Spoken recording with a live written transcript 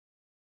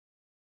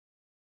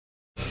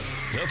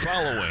The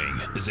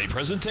following is a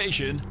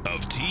presentation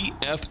of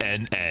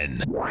TFNN.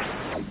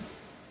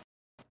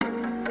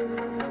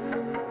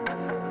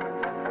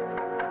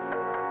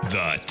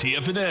 The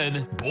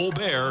TFNN Bull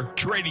Bear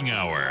Trading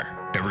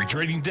Hour. Every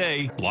trading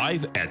day,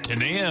 live at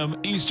 10 a.m.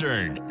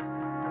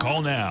 Eastern.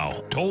 Call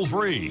now, toll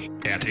free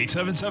at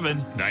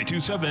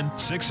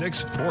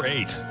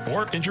 877-927-6648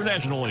 or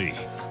internationally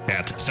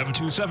at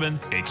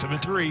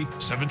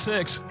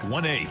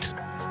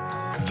 727-873-7618.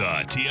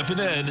 The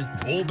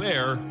TFNN Bull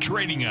Bear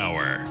Trading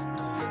Hour.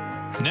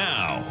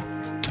 Now,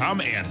 Tom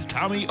and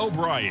Tommy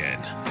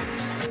O'Brien.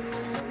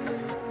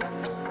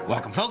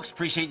 Welcome, folks.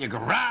 Appreciate you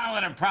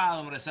growling and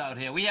prowling with us out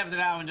here. We have the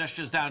Dow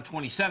Industrials down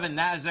 27,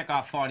 NASDAQ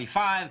off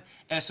 45,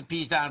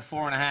 S&P's down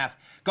 4.5.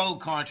 Gold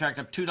contract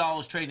up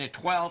 $2, trading at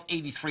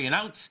 $12.83 an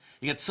ounce.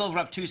 You get silver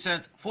up 2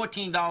 cents,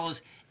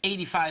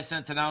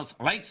 $14.85 an ounce.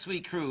 Light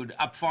sweet crude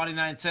up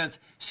 49 cents,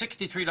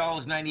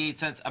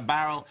 $63.98 a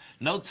barrel.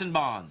 Notes and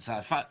bonds,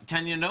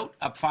 10-year note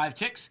up 5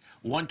 ticks,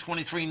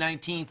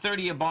 123.19.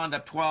 30-year bond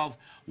up 12,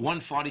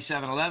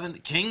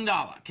 147.11. King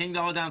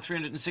dollar down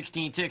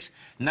 316 ticks,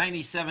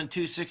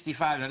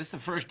 97.265. Now this is the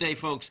first day,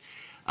 folks,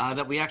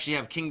 that we actually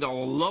have King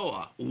dollar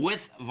lower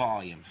with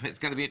volume. It's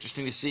going to be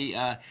interesting to see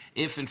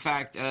if, in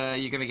fact,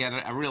 you're going to get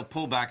a real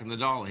pullback in the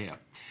dollar here.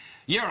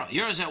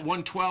 Euro's at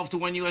 112 to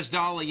 1 U.S.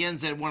 dollar.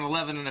 Yen's at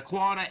 111 and a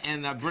quarter,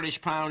 and the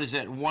British pound is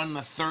at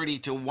 130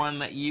 to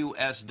 1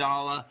 U.S.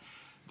 dollar.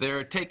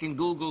 They're taking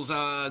Google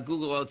out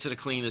to the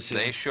cleaners here.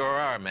 They sure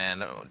are,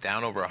 man.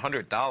 Down over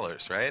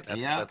 $100, right?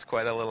 That's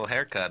quite a little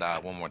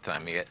haircut. One more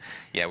time,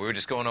 yeah. We were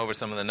just going over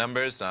some of the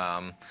numbers.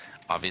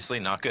 Obviously,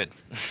 not good.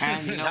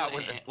 And you know,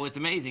 what's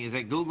amazing is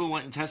that Google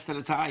went and tested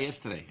its high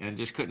yesterday and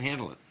just couldn't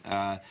handle it.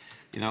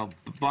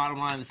 Bottom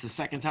line, it's the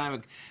second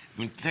time.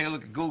 When you take a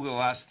look at Google the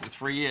last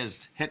 3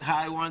 years, hit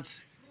high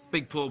once,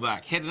 big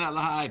pullback. Hit another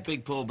high,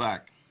 big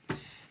pullback.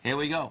 Here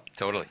we go.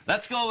 Totally.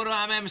 Let's go over to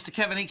our man, Mr.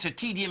 Kevin Hinks at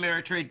TD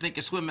Ameritrade. Think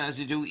or Swim as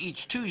you do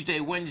each Tuesday,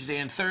 Wednesday,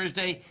 and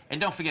Thursday.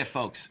 And don't forget,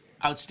 folks,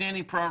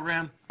 outstanding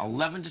program,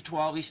 11 to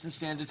 12 Eastern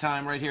Standard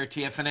Time right here at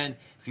TFNN.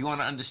 If you want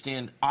to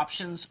understand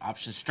option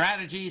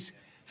strategies,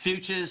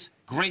 futures,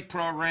 great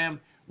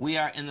program. We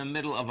are in the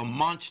middle of a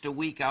monster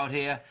week out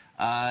here.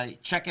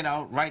 Check it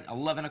out, right,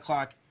 11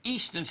 o'clock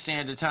Eastern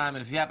Standard Time.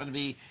 And if you happen to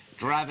be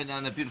driving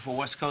down the beautiful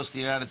west coast of the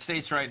United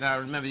States right now,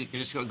 remember you can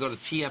just go to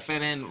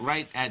TFNN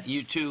right at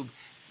YouTube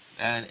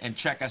and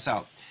check us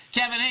out.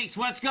 Kevin Hinks,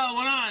 what's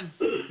going on?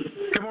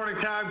 Good morning,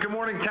 Tom. Good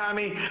morning,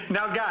 Tommy.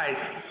 Now, guys,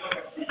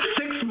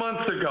 6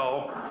 months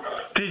ago,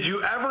 did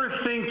you ever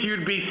think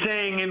you'd be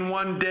saying in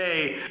one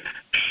day,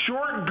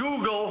 short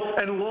Google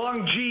and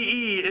long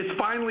GE is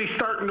finally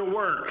starting to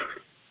work?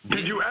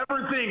 Did you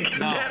ever think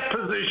that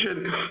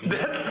position,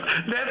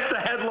 that's the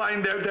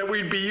headline that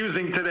we'd be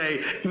using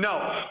today?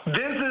 No,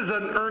 this is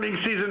an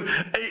earnings season.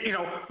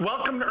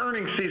 Welcome to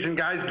earnings season,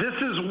 guys.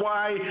 This is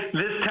why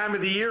this time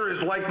of the year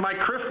is like my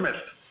Christmas.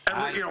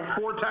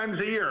 4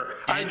 times a year.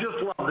 I just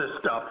love this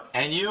stuff.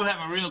 And you have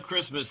a real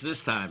Christmas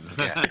this time.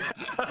 Yeah.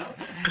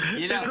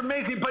 It's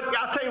amazing, but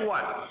I'll tell you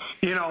what,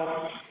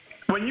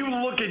 when you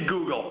look at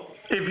Google,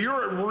 if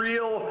you're a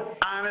real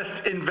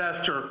honest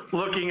investor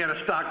looking at a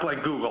stock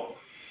like Google,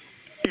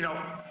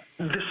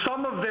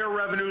 some of their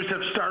revenues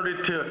have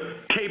started to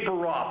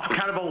taper off,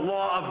 kind of a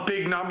law of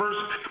big numbers,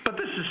 but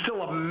this is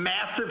still a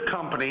massive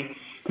company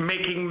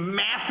making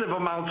massive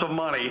amounts of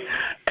money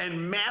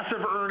and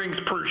massive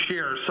earnings per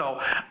share. So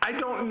I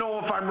don't know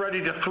if I'm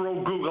ready to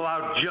throw Google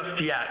out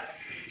just yet.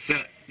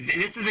 So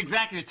this is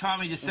exactly what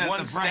Tommy just said.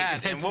 One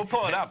stat, and we'll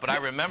pull it up, but I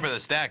remember the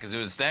stat because it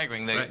was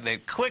staggering. The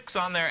clicks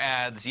on their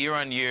ads year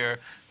on year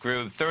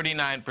grew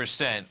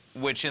 39%,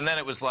 and then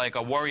it was like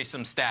a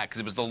worrisome stat because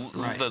it was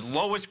the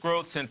lowest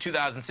growth since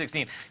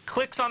 2016.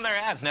 Clicks on their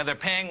ads. Now they're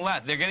paying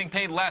less. They're getting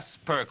paid less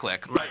per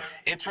click. But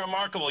it's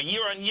remarkable.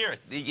 Year on year,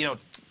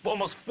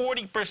 almost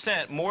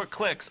 40% more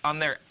clicks on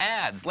their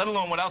ads, let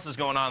alone what else is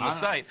going on the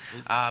site.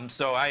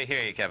 So I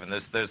hear you, Kevin.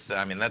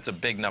 That's a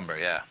big number.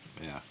 Yeah.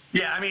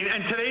 Yeah,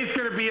 and today's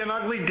going to be an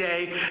ugly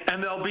day,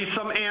 and there'll be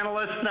some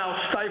analysts. Now,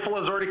 Stifel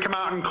has already come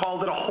out and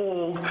called it a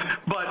hold,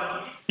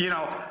 but,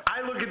 I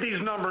look at these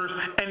numbers,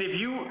 and if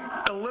you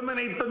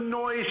eliminate the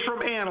noise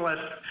from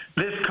analysts,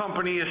 this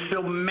company is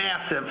still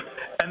massive,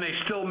 and they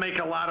still make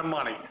a lot of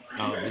money.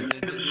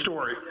 End of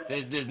story.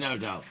 There's no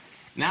doubt.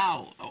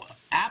 Now,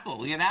 Apple.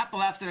 We get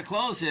Apple after the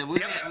close here. The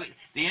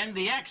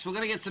NDX, we're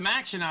going to get some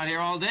action out here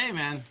all day,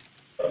 man.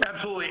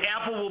 Absolutely.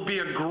 Apple will be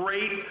a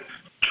great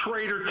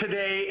trader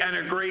today and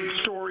a great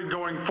story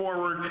going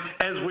forward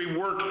as we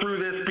work through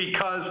this,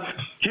 because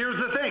here's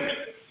the thing,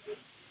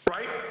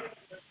 right?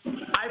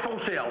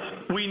 iPhone sales,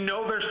 we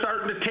know they're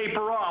starting to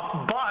taper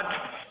off, but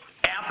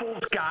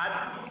Apple's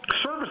got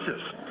services.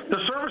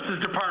 The services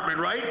department,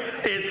 right?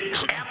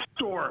 It's App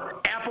Store,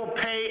 Apple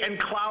Pay, and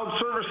cloud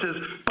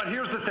services. But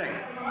here's the thing.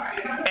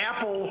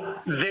 Apple,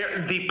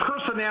 the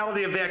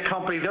personality of that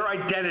company, their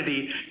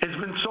identity has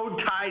been so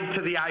tied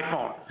to the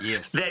iPhone.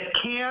 Yes. That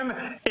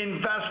can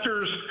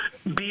investors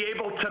be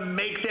able to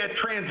make that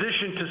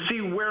transition to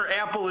see where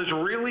Apple is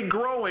really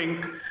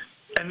growing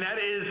and that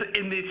is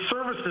in the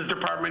services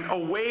department,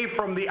 away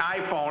from the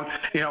iPhone.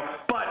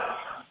 But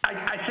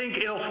I think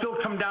it'll still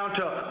come down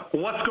to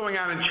what's going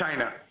on in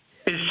China.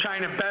 Is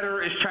China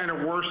better? Is China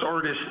worse?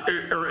 Or is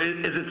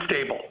it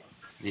stable?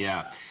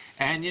 Yeah.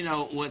 And,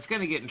 what's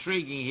going to get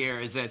intriguing here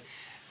is that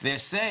they're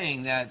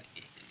saying that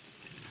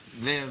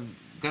they're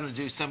going to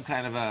do some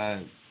kind of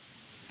a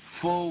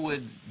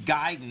forward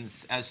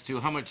guidance as to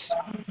how much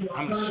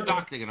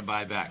stock they're going to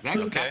buy back.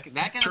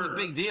 That kind of a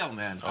big deal,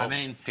 man. Oh, I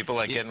mean, people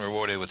like getting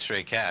rewarded with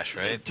straight cash,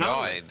 right?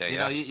 Totally.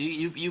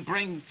 You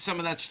bring some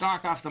of that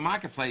stock off the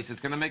marketplace, it's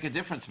going to make a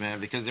difference, man,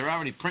 because they're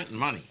already printing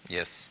money.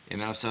 Yes.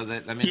 So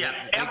that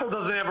Apple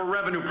doesn't have a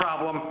revenue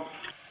problem.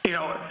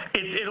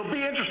 It'll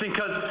be interesting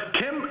because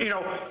Tim,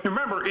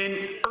 remember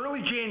in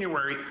early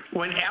January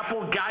when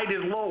Apple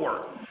guided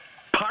lower,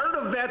 part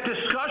of that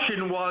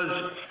discussion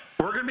was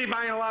we're going to be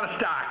buying a lot of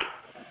stock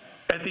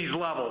at these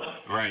levels.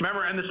 Right.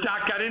 Remember, and the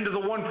stock got into the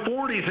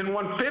 140s and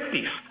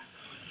 150s.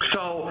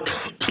 So,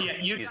 yeah,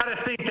 you got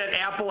to think that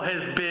Apple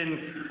has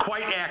been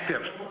quite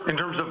active in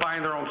terms of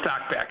buying their own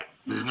stock back.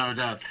 There's no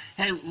doubt.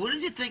 Hey, what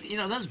did you think?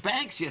 Those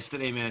banks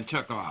yesterday, man,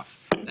 took off.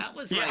 That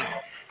was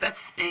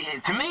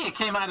to me, it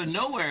came out of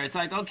nowhere. It's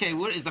like, okay,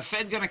 what is the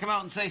Fed going to come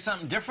out and say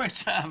something different?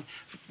 This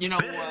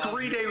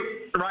 3-day,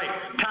 right,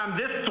 Tom,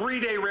 this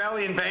 3-day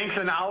rally in banks,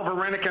 and Oliver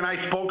Rennick and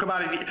I spoke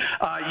about it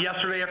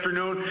yesterday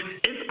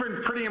afternoon. It's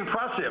been pretty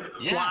impressive.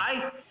 Yeah.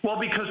 Why? Well,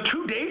 because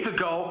 2 days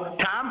ago,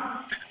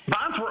 Tom,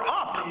 bonds were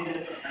up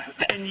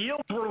and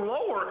yields were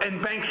lower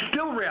and banks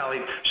still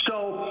rallied.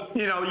 So,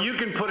 you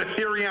can put a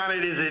theory on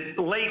it. Is it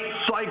late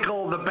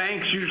cycle? The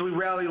banks usually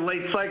rally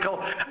late cycle.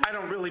 I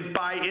don't really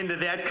buy into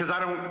that because I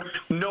don't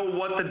know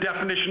what the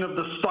definition of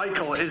the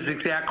cycle is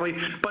exactly.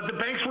 But the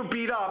banks were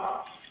beat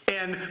up,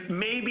 and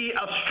maybe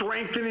a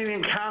strengthening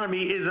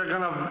economy is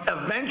going to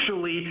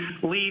eventually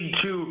lead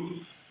to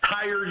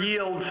higher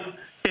yields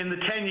in the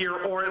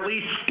 10-year, or at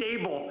least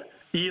stable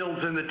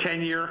yields in the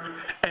 10-year.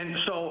 And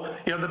so,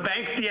 the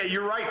banks, yeah,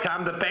 you're right,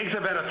 Tom. The banks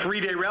have had a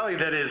 3-day rally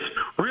that is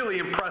really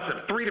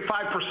impressive, 3 to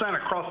 5%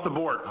 across the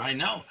board. I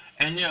know.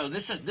 And,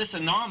 this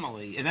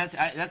anomaly, and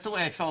that's the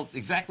way I felt,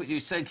 exactly what you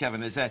said,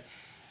 Kevin, is that,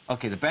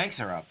 okay, the banks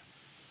are up,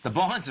 the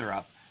bonds are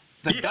up,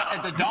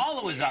 the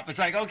dollar was up. It's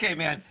like, okay,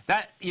 man,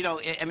 that,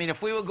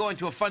 if we were going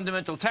to a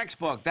fundamental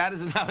textbook, that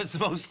isn't how it's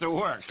supposed to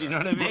work. You know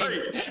what I mean?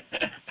 Right.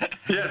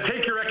 Yeah,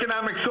 take your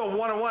economics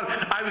 101.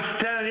 I was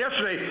telling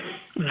yesterday,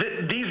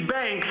 these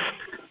banks,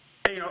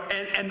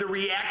 and the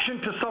reaction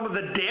to some of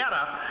the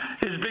data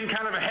has been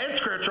kind of a head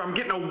scratcher. I'm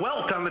getting a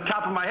welt on the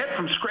top of my head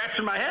from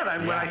scratching my head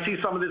when I see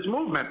some of this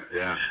movement.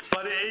 Yeah.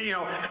 But,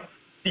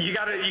 you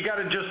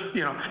gotta just,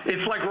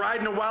 it's like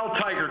riding a wild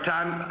tiger,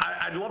 Tom.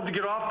 I'd love to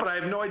get off, but I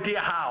have no idea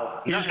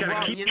how. You just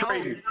gotta keep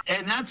trading.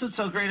 And that's what's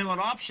so great about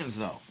options,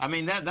 though. I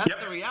mean, that's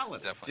the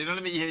reality. Definitely. Do you know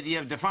what I mean? You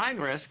have defined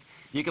risk.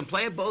 You can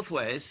play it both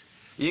ways.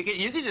 You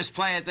can just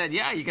play it that,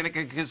 you're going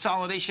to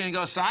consolidation and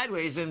go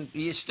sideways, and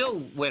you're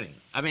still winning.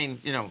 I mean,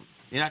 you're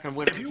not going to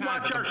win every time. If you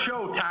watch our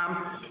show,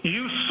 Tom,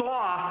 you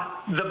saw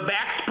the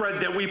back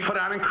spread that we put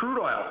on in crude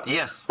oil.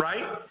 Yes.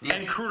 Right? Yes.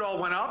 And crude oil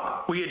went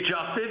up. We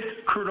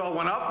adjusted. Crude oil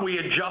went up. We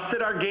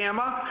adjusted our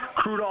gamma.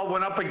 Crude oil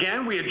went up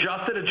again. We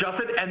adjusted,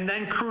 and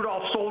then crude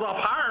oil sold off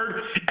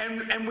hard,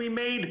 and we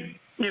made,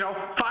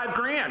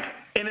 $5,000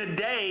 in a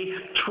day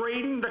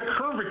trading the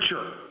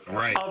curvature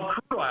of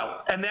crude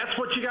oil. And that's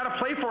what you got to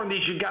play for in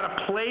these. You got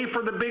to play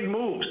for the big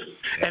moves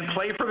and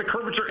play for the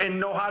curvature and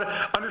know how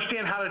to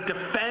understand how to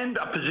defend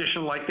a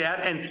position like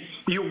that. And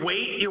you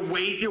wait,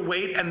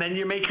 and then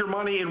you make your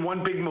money in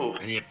one big move.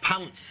 And you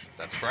pounce.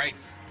 That's right.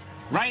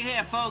 Right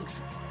here,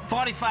 folks,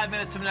 45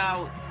 minutes from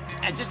now,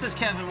 and just as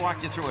Kevin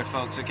walked you through it,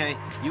 folks, okay,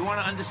 you want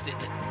to understand,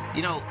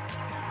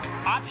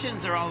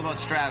 options are all about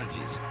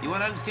strategies. You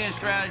want to understand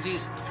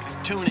strategies?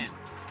 Tune in.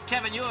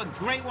 Kevin, you're a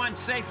great one,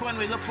 safe one.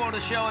 We look forward to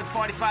the show in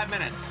 45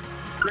 minutes.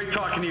 Great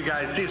talking to you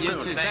guys. See you soon.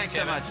 Too. Thanks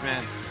so much,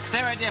 man.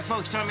 Stay right there,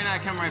 folks. Tommy and I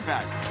come right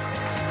back.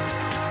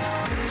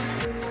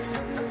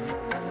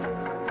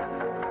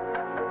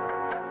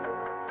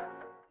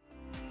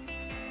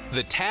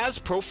 The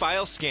Taz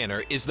Profile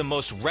Scanner is the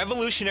most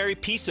revolutionary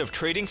piece of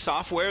trading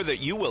software that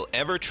you will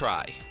ever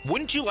try.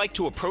 Wouldn't you like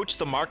to approach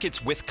the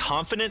markets with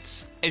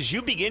confidence? As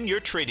you begin your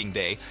trading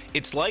day,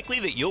 it's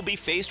likely that you'll be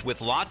faced with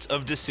lots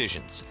of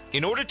decisions.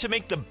 In order to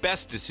make the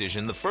best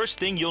decision, the first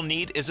thing you'll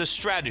need is a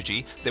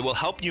strategy that will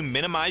help you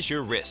minimize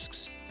your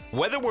risks.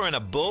 Whether we're in a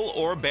bull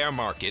or bear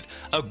market,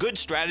 a good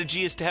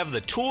strategy is to have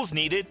the tools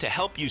needed to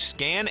help you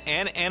scan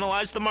and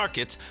analyze the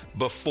markets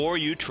before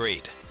you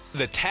trade.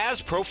 The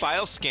Taz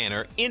Profile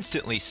Scanner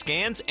instantly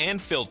scans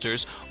and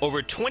filters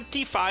over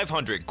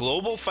 2,500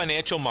 global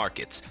financial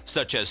markets,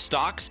 such as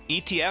stocks,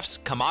 ETFs,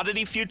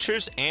 commodity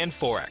futures, and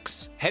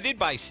Forex. Headed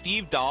by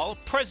Steve Dahl,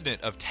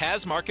 president of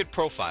Taz Market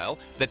Profile,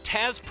 the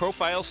Taz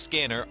Profile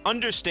Scanner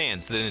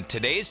understands that in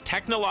today's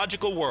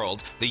technological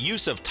world, the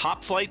use of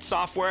top-flight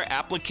software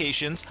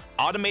applications,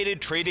 automated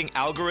trading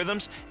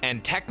algorithms,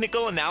 and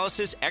technical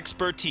analysis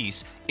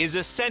expertise is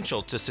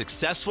essential to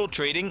successful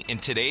trading in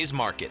today's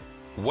market.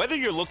 Whether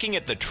you're looking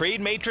at the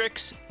trade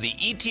matrix, the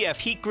ETF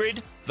heat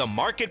grid, the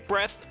market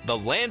breadth, the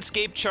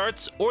landscape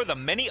charts, or the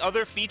many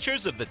other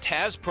features of the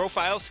TAS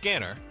Profile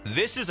Scanner,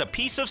 this is a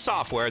piece of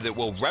software that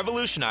will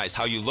revolutionize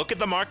how you look at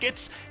the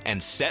markets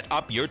and set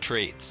up your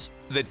trades.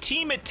 The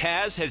team at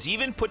TAS has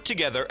even put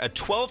together a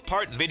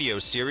 12-part video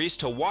series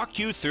to walk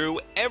you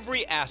through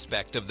every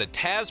aspect of the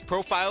TAS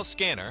Profile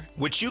Scanner,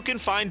 which you can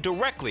find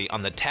directly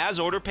on the TAS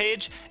order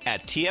page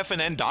at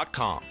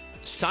TFNN.com.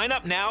 Sign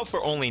up now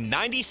for only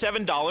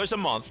 $97 a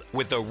month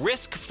with a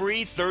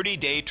risk-free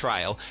 30-day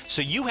trial,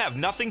 so you have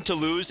nothing to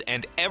lose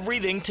and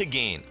everything to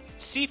gain.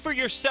 See for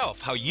yourself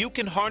how you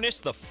can harness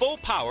the full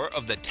power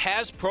of the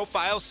TAS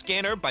Profile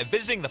Scanner by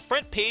visiting the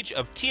front page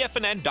of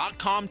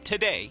TFNN.com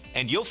today,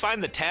 and you'll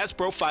find the TAS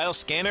Profile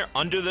Scanner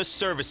under the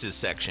Services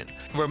section.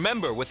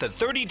 Remember, with a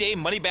 30-day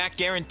money-back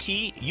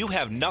guarantee, you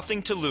have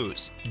nothing to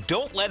lose.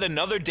 Don't let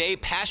another day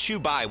pass you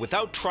by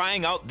without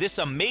trying out this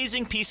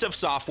amazing piece of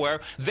software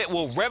that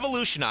will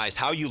revolutionize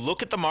how you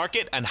look at the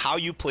market and how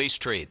you place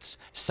trades.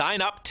 Sign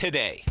up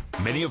today.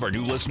 Many of our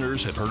new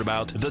listeners have heard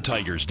about the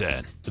Tiger's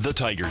Den. The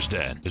Tiger's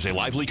Den is a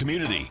lively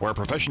community where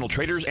professional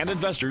traders and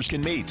investors can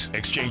meet,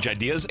 exchange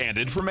ideas and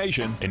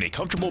information in a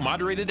comfortable,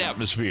 moderated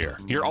atmosphere.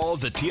 Hear all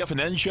of the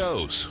TFNN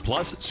shows,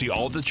 plus see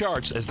all of the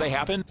charts as they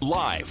happen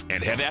live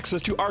and have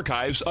access to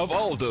archives of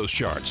all of those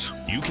charts.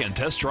 You can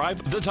test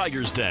drive the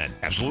Tiger's Den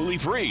absolutely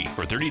free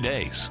for 30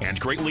 days and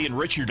greatly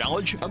enrich your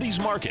knowledge of these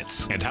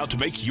markets and how to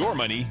make your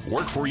money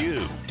work for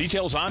you.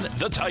 Details on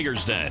the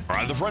Tiger's Den are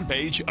on the front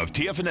page of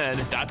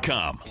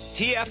TFNN.com.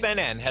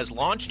 TFNN has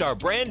launched our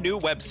brand new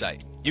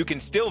website. You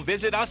can still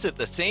visit us at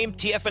the same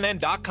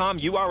TFNN.com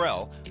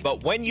URL,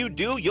 but when you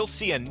do, you'll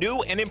see a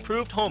new and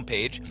improved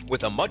homepage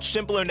with a much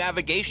simpler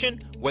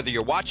navigation, whether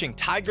you're watching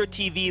Tiger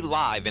TV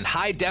live in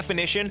high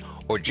definition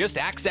or just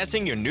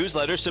accessing your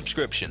newsletter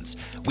subscriptions.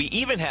 We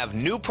even have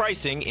new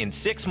pricing in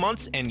 6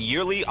 months and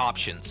yearly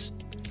options.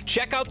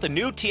 Check out the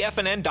new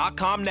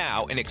TFNN.com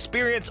now and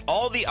experience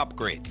all the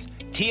upgrades.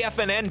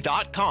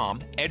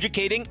 TFNN.com,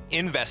 educating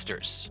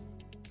investors.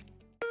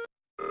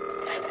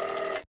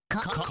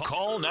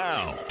 Call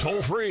now,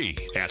 toll free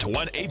at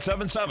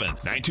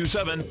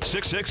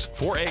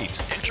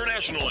 1-877-927-6648.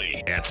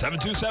 Internationally at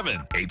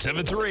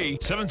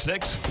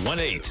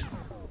 727-873-7618.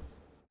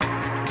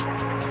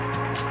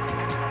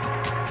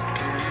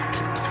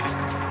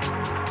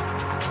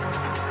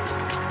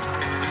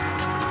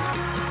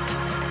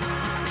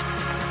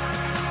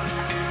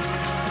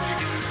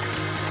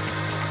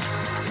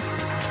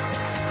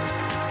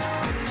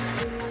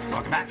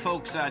 Welcome back,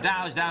 folks.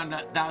 Dow's down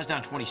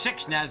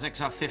 26,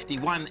 Nasdaq's up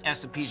 51,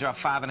 S&P's are up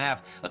 5.5.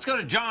 Let's go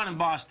to John in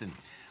Boston.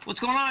 What's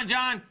going on,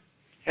 John?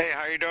 Hey,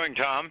 how you doing,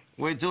 Tom?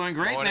 We're doing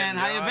great, Morning, man.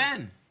 How you John.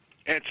 been?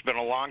 It's been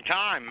a long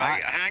time.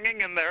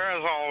 Hanging in there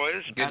as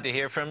always. Good to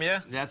hear from you.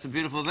 That's a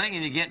beautiful thing.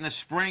 And you're getting a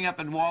spring up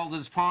in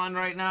Walder's Pond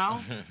right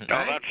now? No,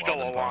 Right? that's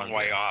still a long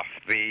way off.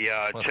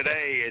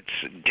 Today it's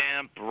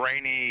damp,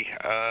 rainy,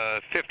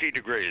 50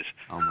 degrees.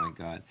 Oh, my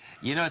God.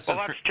 You know, so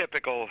Well, that's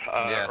typical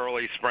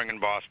early spring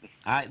in Boston.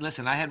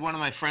 listen, I had one of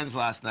my friends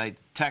last night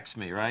text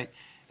me, right?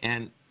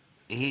 And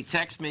he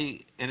texted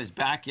me in his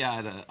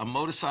backyard a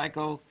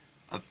motorcycle,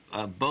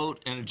 a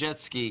boat, and a jet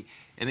ski.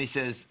 And he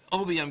says,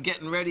 Obi, I'm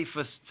getting ready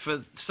for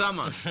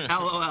summer.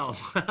 LOL.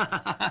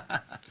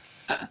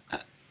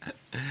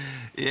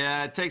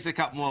 Yeah, it takes a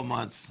couple more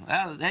months.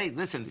 Hey,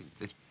 listen.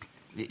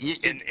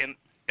 In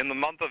the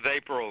month of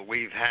April,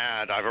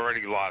 I've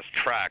already lost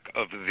track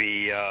of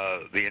the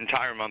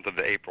entire month of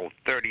April.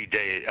 20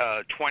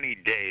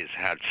 days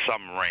had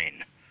some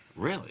rain.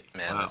 Really?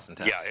 Man, Wow. that's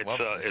intense. Yeah, Well,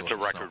 it's a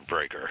record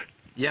breaker.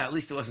 Yeah, at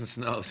least it wasn't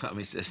snow,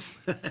 Tommy says.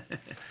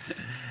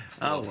 It's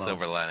a little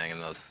silver lining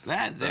in those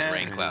rain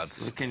is.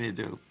 clouds. What can you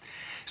do?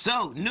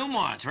 So,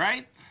 Newmont,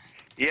 right?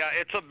 Yeah,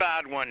 it's a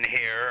bad one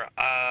here.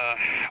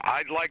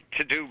 I'd like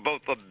to do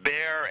both the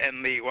bear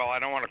and I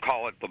don't want to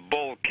call it the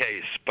bull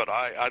case, but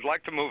I'd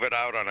like to move it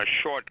out on a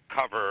short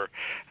cover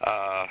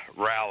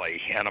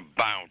rally and a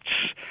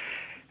bounce.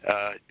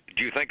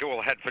 Do you think it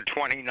will head for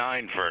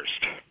 29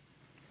 first?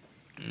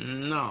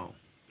 No.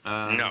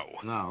 No.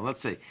 No,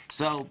 let's see.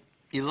 So,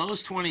 your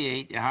low's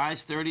 28, your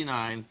high's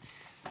 39.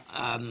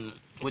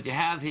 What you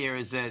have here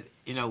is that,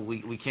 you know,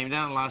 we came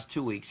down the last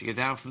 2 weeks. You get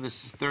down from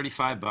this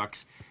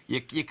 $35.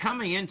 You're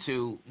coming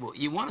into, well,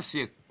 you want to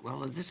see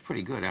this is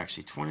pretty good,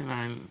 actually,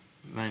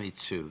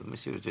 29.92. Let me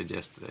see what it did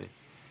yesterday.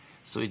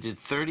 So we did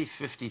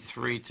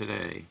 30.53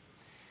 today.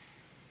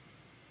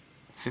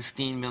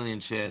 15 million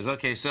shares.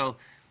 Okay, so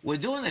we're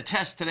doing the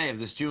test today of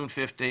this January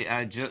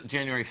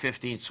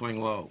 15th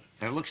swing low.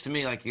 And it looks to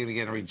me like you're going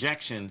to get a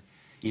rejection.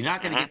 You're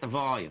not going to get the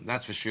volume,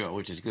 that's for sure,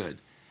 which is good.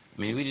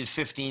 I mean, we did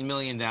 15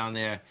 million down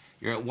there.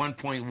 You're at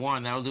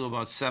 1.1. That'll do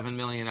about 7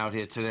 million out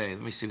here today.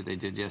 Let me see what they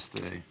did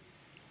yesterday.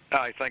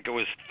 I think it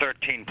was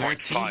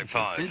 13.55.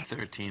 So it did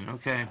 13,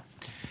 okay.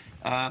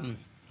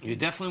 You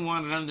definitely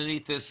want it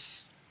underneath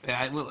this.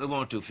 It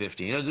won't do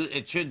 15.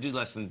 It should do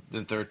less than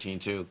 13,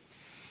 too.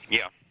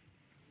 Yeah.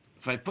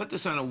 If I put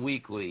this on a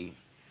weekly,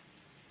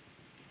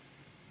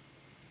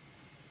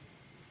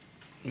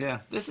 yeah,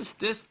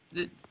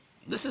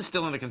 This is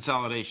still in a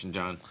consolidation,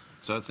 John,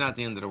 so it's not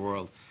the end of the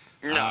world.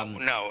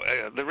 No.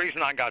 The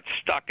reason I got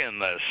stuck in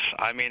this,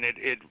 I mean,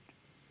 it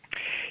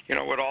you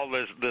know, with all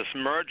this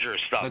merger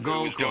stuff, it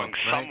was doing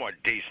somewhat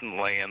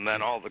decently, and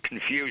then all the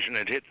confusion,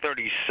 it hit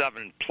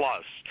 37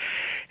 plus,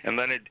 and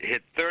then it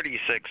hit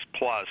 36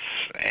 plus,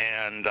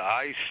 and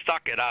I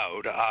stuck it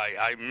out.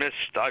 I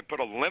put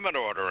a limit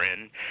order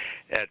in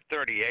at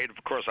 38.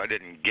 Of course, I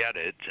didn't get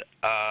it.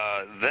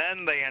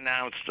 Then they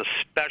announced a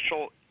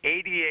special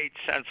 88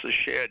 cents a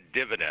share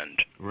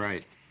dividend.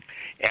 Right.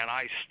 And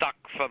I stuck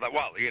for the,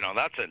 well, you know,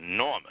 that's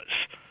enormous.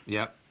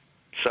 Yep.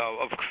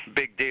 So,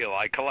 big deal.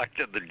 I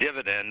collected the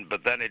dividend,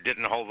 but then it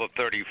didn't hold the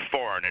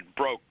 34, and it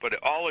broke. But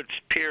all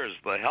its peers,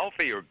 the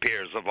healthier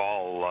peers, have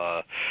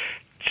all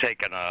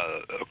taken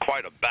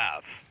quite a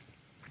bath.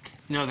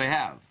 No, they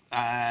have.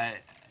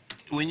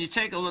 When you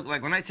take a look,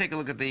 like when I take a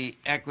look at the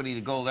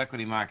gold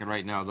equity market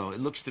right now, though,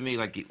 it looks to me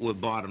like we're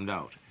bottomed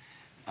out.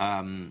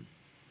 And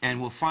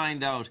we'll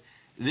find out.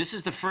 This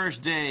is the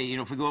first day, you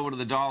know, if we go over to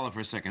the dollar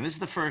for a second, this is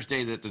the first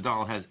day that the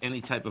dollar has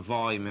any type of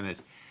volume in it,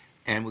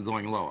 and we're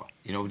going lower.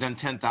 You know, we've done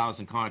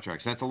 10,000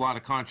 contracts. That's a lot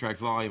of contract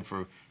volume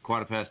for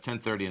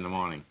 10:15 in the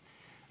morning.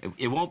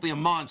 It won't be a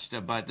monster,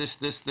 but this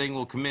thing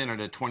will come in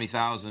at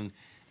 20,000,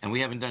 and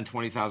we haven't done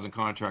 20,000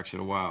 contracts in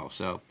a while.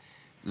 So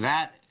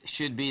that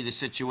should be the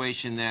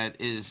situation that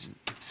is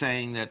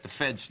saying that the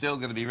Fed's still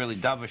going to be really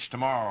dovish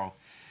tomorrow.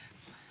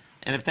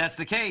 And if that's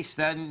the case,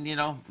 then, you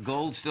know,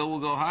 gold still will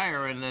go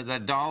higher, and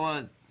that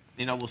dollar,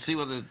 you know, we'll see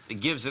whether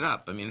it gives it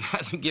up. I mean, it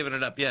hasn't given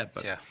it up yet.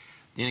 But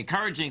the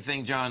encouraging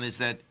thing, John, is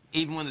that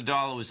even when the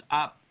dollar was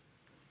up,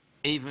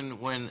 even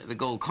when the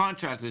gold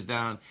contract was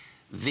down,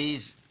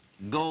 these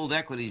gold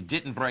equities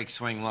didn't break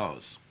swing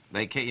lows.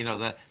 They, you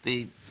know,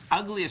 the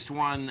ugliest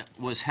one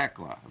was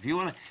Hecla. If you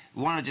want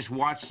to just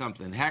watch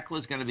something,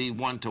 Hecla's going to be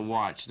one to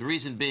watch. The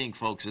reason being,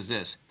 folks, is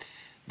this: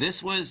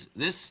 this,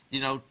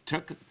 you know,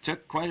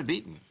 took quite a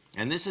beating.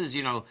 And this is,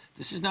 you know,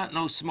 this is not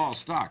no small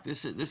stock.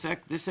 This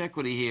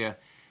equity here,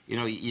 you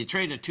know, you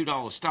trade a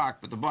 $2 stock,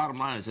 but the bottom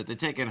line is that they're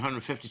taking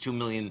 152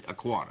 million a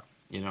quarter.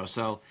 You know,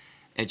 so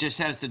it just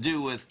has to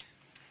do with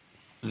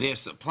their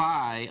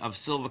supply of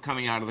silver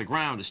coming out of the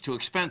ground is too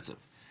expensive.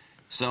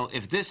 So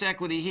if this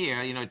equity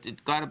here, you know,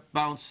 it got a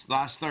bounce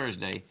last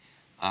Thursday.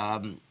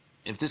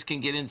 If this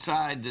can get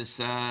inside this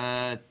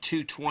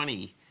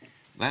 220,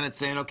 then it's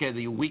saying, okay,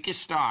 the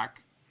weakest stock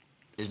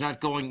is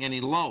not going any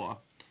lower.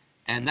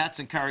 And that's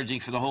encouraging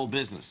for the whole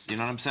business. You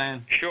know what I'm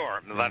saying?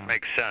 Sure. That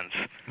makes sense.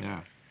 Yeah.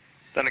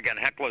 Then again,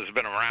 Hecla's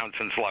been around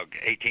since, like,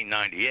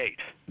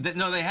 1898.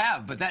 No, they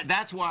have. But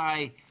that's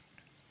why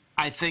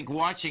I think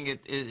watching it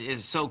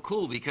is so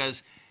cool,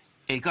 because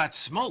it got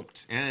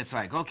smoked. And it's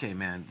like, okay,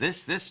 man,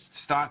 this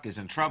stock is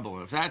in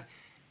trouble. If that,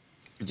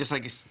 just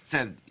like you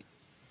said,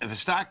 if a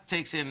stock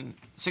takes in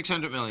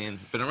 600 million,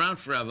 been around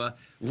forever,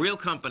 real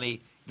company,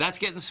 that's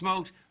getting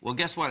smoked, well,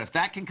 guess what? If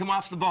that can come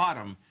off the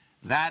bottom,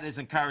 that is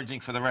encouraging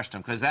for the rest of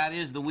them, because that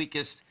is the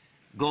weakest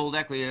gold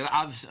equity,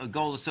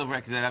 gold or silver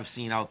equity that I've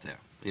seen out there.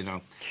 You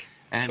know,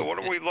 and so what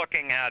are we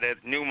looking at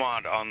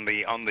Newmont on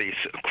the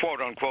quote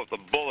unquote the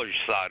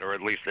bullish side, or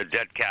at least the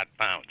dead cat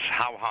bounce?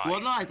 How high?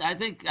 Well, no, I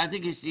think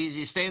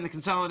you stay in the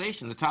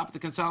consolidation. The top of the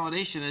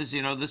consolidation is,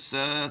 you know, this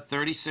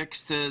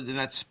 36 to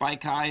that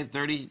spike high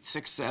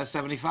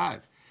 36.75.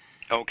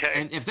 Okay.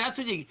 And if that's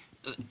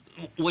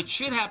what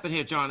should happen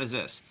here, John, is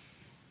this.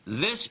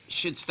 This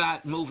should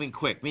start moving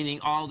quick, meaning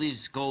all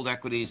these gold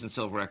equities and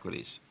silver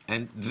equities.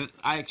 And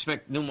I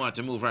expect Newmont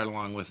to move right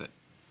along with it.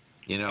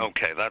 You know?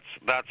 Okay,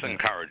 that's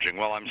encouraging.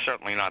 Well, I'm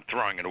certainly not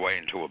throwing it away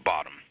into a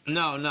bottom.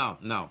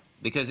 No.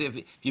 Because if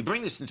you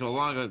bring this into a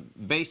longer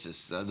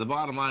basis, the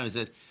bottom line is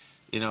that,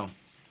 you know,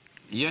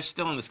 you're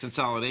still in this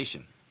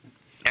consolidation.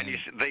 And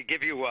they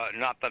give you,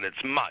 not that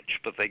it's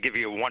much, but they give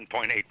you a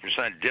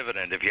 1.8%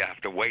 dividend if you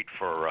have to wait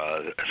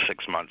for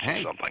 6 months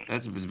or something.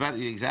 That's about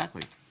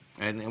exactly.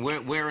 And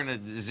we're in a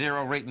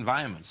zero-rate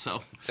environment,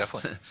 so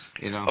definitely,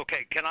 you know.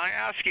 Okay, can I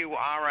ask you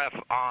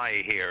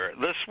RFI here?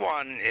 This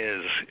one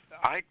is,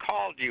 I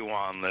called you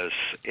on this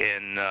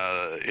in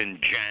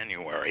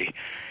January,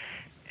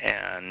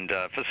 and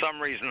for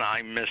some reason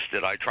I missed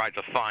it. I tried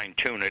to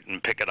fine-tune it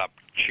and pick it up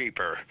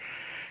cheaper.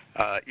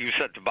 You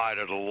said to buy it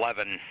at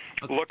 11.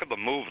 Okay. Look at the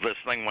move. This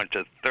thing went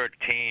to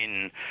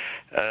 13.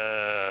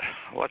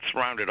 Let's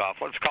round it off.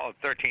 Let's call it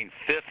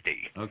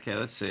 13.50. Okay,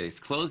 let's see.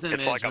 It's closed in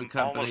management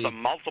company. It's like almost a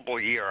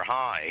multiple-year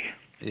high.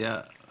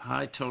 Yeah,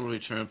 high total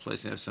return,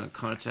 placing some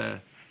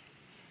contact,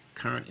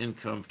 current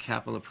income,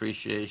 capital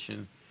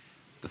appreciation.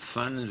 The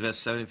fund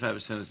invests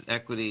 75% as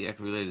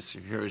equity-related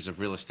securities of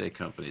real estate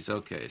companies.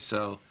 Okay,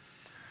 so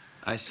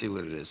I see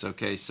what it is.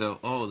 Okay, so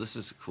this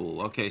is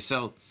cool. Okay,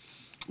 so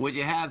what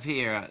you have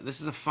here,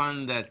 this is a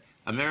fund that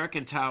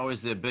American Tower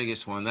is their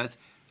biggest one. That's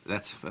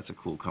a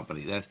cool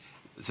company.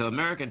 So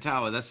American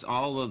Tower, that's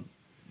all the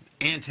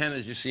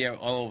antennas you see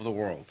all over the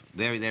world.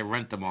 They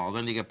rent them all.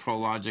 Then you get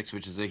Prologix,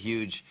 which is a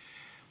huge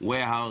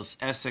warehouse.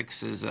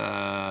 Essex is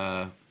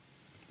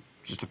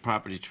just a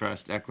property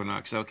trust.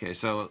 Equinox. Okay,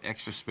 so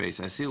Extra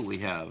Space. I see what we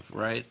have,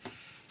 right?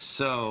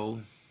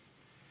 So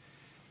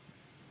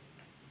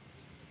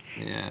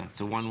Yeah,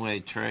 it's a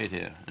one-way trade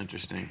here.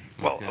 Interesting.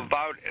 Well, Okay.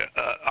 about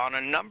on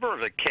a number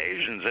of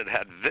occasions, it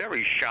had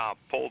very sharp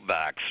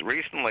pullbacks.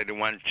 Recently, it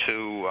went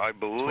to, I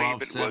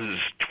believe it was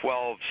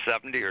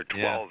 1270 or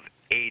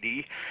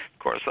 1280. Of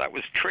course, that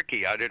was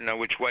tricky. I didn't know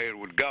which way it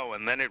would go,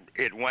 and then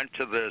it went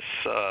to this,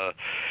 about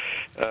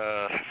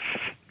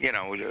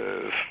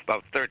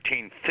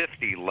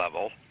 1350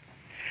 level.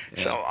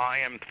 Yeah. So I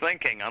am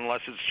thinking,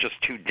 unless it's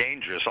just too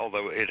dangerous,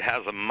 although it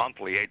has a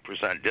monthly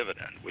 8%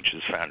 dividend, which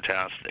is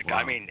fantastic. Wow.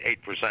 I mean,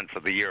 8% for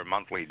the year,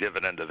 monthly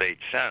dividend of 8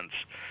 cents.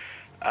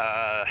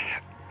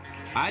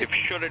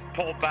 Should it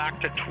pull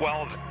back to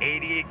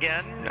 1280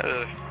 again?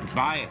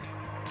 Buy it.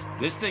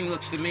 This thing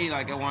looks to me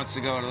like it wants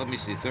to go to, let me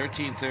see,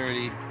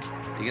 1330.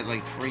 You get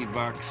like $3.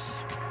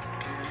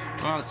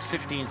 Well, it's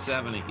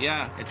 1570.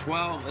 Yeah, at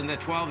 12 in the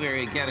 12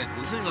 area, get it.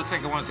 This thing looks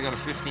like it wants to go to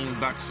 $15,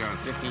 John.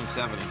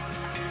 1570.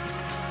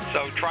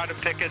 So try to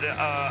pick it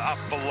up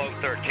below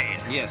 13.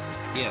 Yes,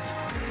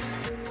 yes.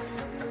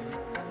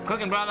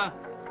 Cooking, brother.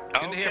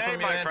 Good to hear from you,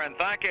 my man. friend.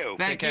 Thank you.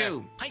 Thank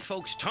you. Hi,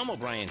 folks. Tom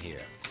O'Brien here.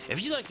 If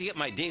you'd like to get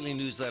my daily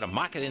newsletter,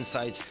 Market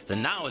Insights,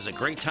 then now is a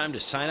great time to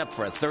sign up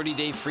for a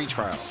 30-day free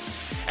trial.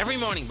 Every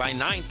morning by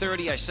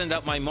 9:30, I send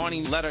out my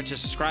morning letter to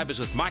subscribers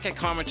with market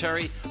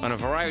commentary on a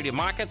variety of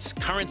markets,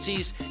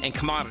 currencies, and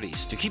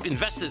commodities to keep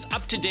investors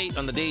up to date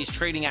on the day's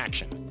trading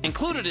action.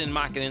 Included in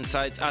Market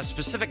Insights are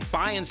specific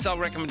buy and sell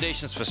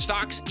recommendations for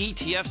stocks,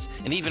 ETFs,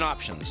 and even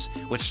options,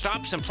 with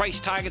stops and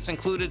price targets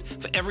included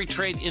for every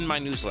trade in my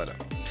newsletter.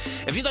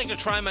 If you'd like to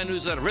try my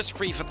newsletter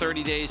risk-free for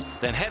 30 days,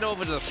 then head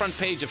over to the front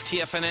page of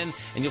TFNN and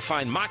you'll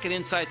find Market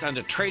Insights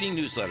under Trading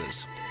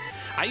Newsletters.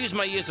 I use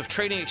my years of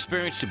trading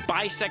experience to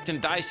bisect and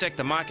dissect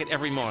the market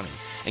every morning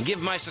and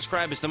give my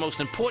subscribers the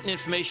most important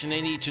information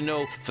they need to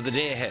know for the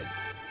day ahead.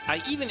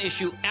 I even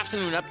issue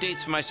afternoon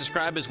updates for my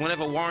subscribers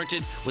whenever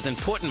warranted with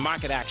important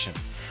market action.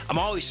 I'm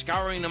always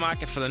scouring the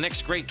market for the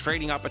next great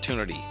trading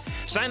opportunity.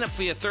 Sign up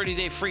for your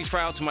 30-day free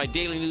trial to my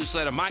daily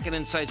newsletter, Market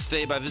Insights,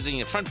 today by visiting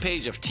the front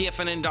page of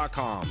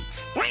TFNN.com.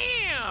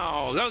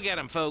 Wow! Go get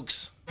 'em,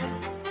 folks.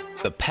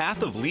 The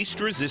Path of Least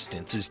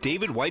Resistance is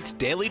David White's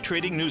daily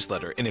trading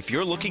newsletter, and if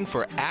you're looking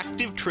for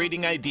active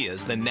trading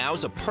ideas, then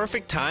now's a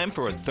perfect time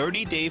for a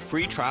 30-day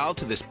free trial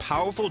to this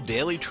powerful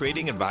daily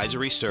trading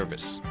advisory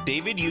service.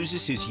 David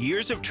uses his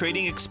years of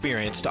trading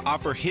experience to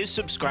offer his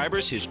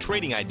subscribers his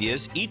trading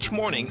ideas each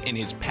morning in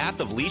his Path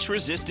of Least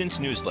Resistance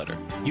newsletter.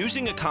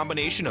 Using a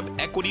combination of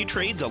equity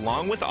trades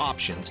along with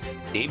options,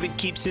 David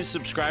keeps his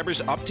subscribers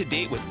up to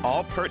date with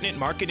all pertinent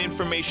market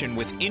information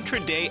with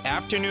intraday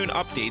afternoon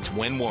updates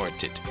when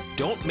warranted.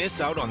 Don't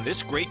miss out on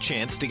this great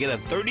chance to get a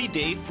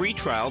 30-day free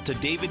trial to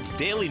David's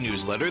daily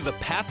newsletter, The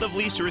Path of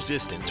Least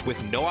Resistance,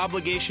 with no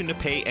obligation to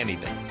pay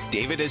anything.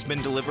 David has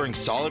been delivering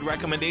solid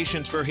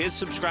recommendations for his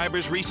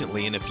subscribers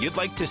recently, and if you'd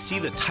like to see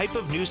the type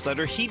of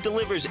newsletter he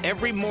delivers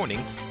every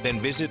morning, then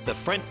visit the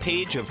front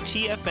page of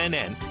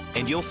TFNN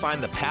and you'll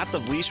find The Path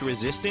of Least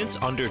Resistance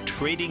under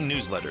Trading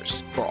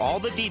Newsletters. For all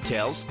the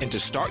details and to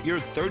start your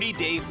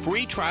 30-day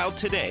free trial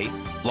today,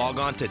 log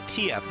on to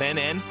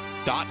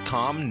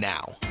TFNN.com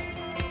now.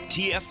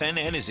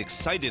 TFNN is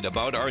excited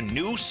about our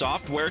new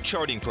software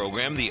charting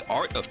program, The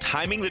Art of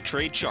Timing the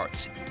Trade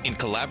Charts. In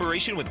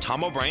collaboration with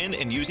Tom O'Brien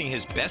and using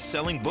his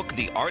best-selling book,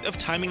 The Art of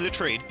Timing the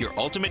Trade, Your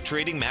Ultimate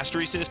Trading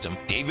Mastery System,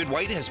 David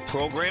White has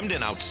programmed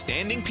an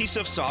outstanding piece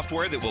of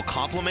software that will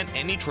complement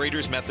any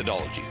trader's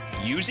methodology.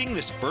 Using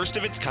this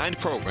first-of-its-kind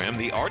program,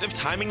 The Art of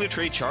Timing the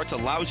Trade Charts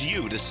allows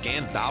you to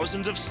scan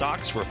thousands of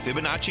stocks for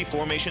Fibonacci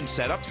formation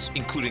setups,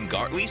 including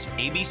Gartley's,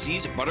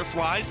 ABC's,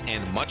 butterflies,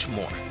 and much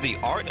more. The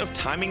Art of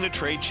Timing the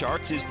Trade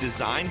Charts is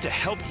designed to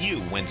help you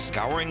when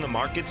scouring the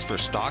markets for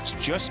stocks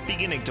just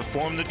beginning to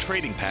form the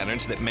trading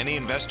patterns that many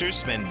investors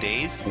spend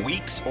days,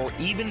 weeks, or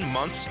even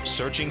months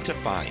searching to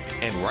find.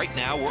 And right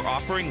now, we're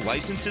offering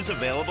licenses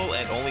available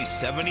at only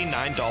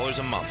 $79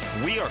 a month.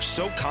 We are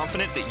so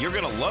confident that you're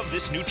going to love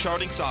this new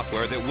charting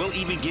software that will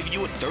even give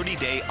you a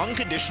 30-day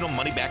unconditional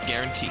money-back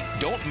guarantee.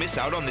 Don't miss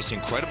out on this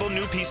incredible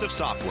new piece of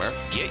software.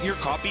 Get your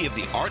copy of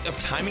The Art of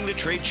Timing the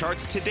Trade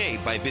Charts today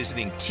by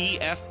visiting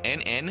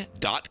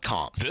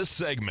TFNN.com. This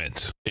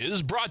segment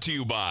is brought to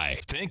you by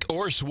Think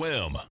or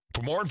Swim.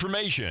 For more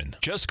information,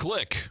 just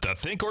click the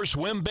Think or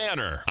Swim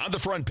banner on the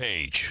front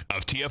page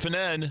of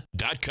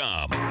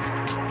TFNN.com.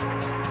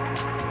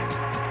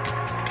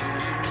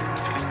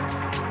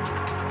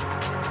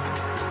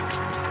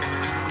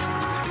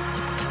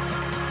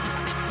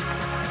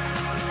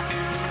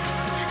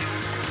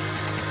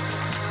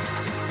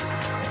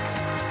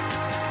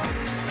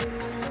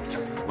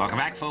 Welcome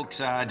back, folks.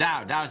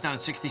 Dow's down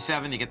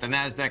 67. You get the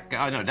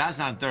NASDAQ. No, Dow's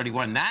down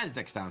 31.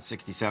 NASDAQ's down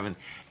 67.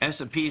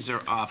 S&Ps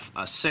are off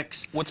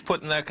 6. What's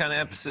putting that kind of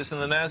emphasis in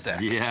the NASDAQ?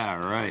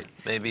 Yeah, right.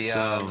 Maybe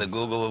So, the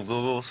Google of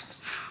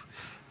Googles?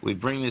 we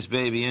bring this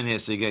baby in here.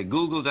 So you get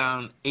Google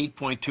down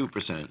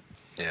 8.2%.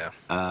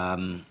 Yeah.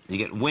 You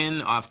get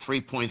Win off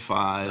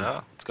 3.5.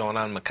 Oh, what's going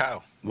on in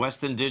Macau?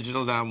 Western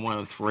Digital down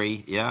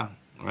 103. Yeah,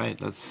 right.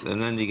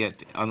 And then you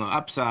get, on the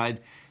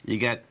upside, you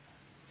get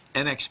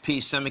NXP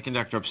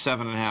Semiconductor up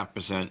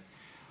 7.5%.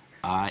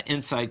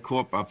 Inside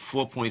Corp up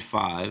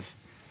 4.5.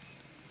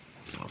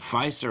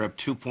 Pfizer up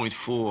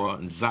 2.4,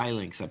 and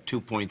Xilinx up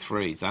 2.3.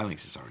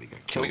 Xilinx has already got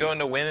killed. Can we go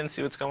into Win and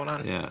see what's going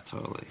on? Yeah,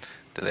 totally.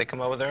 Did they come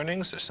up with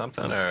earnings or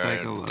something, Let's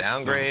take a or look.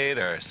 downgrade,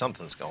 or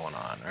something's going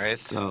on, right?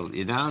 So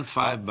you're down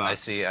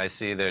 $5. I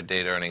see their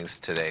date earnings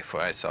today.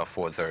 I saw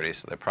 4:30,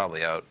 so they're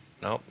probably out.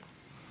 Nope.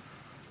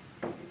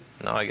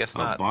 No, I guess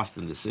not.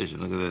 Boston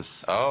decision. Look at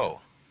this.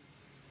 Oh.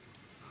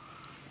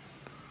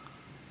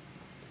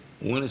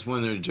 One is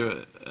when their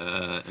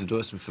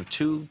endorsement for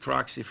 2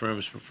 proxy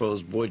firms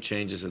proposed board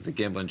changes at the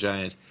gambling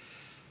giant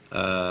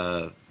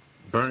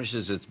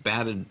burnishes its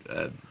battered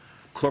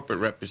corporate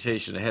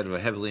reputation ahead of a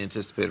heavily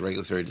anticipated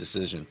regulatory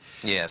decision.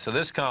 Yeah, so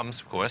this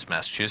comes, of course,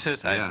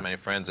 Massachusetts. I have many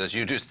friends, as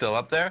you do, still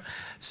up there.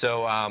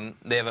 So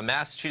they have a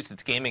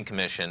Massachusetts Gaming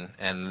Commission,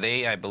 and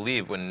they, I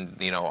believe, when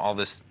all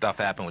this stuff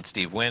happened with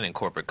Steve Wynn and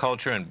corporate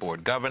culture and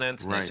board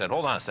governance, they said,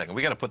 hold on a second,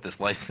 we got to put this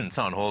license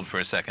on hold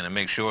for a second and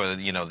make sure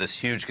that, this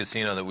huge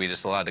casino that we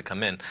just allowed to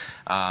come in.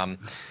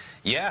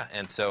 Yeah,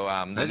 and so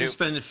you're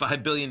spending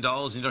 $5 billion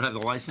and you don't have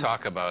the license?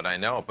 Talk about, I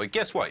know. But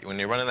guess what? When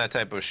you're running that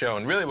type of show,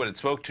 and really what it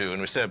spoke to, and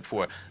we said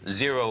before,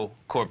 0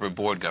 corporate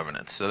board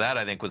governance. So that,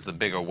 I think, was the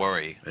bigger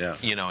worry,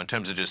 in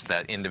terms of just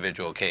that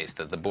individual case,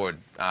 that the board.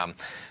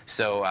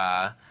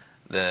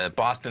 The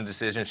Boston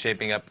decision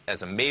shaping up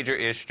as a major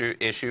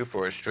issue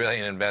for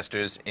Australian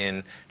investors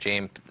in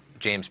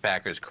James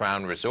Packer's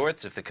Crown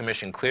Resorts. If the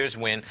commission clears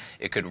Wynn,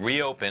 it could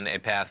reopen a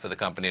path for the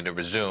company to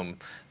resume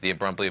the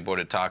abruptly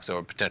aborted talks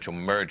over potential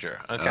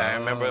merger. Okay, I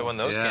remember when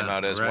those came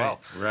out as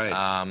well.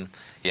 Right.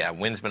 Yeah,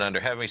 Wynn's been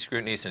under heavy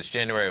scrutiny since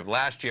January of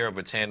last year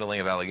over its handling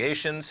of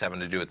allegations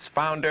having to do with its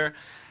founder.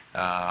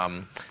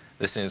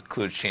 This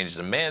includes changes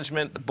in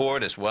management, the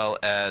board, as well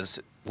as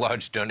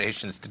large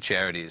donations to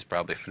charities,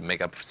 probably to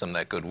make up for some of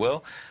that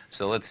goodwill.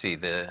 So let's see.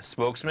 The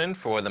spokesman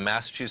for the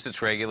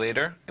Massachusetts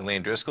regulator,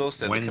 Elaine Driscoll,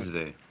 said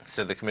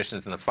the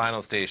commission's in the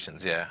final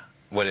stations. Yeah.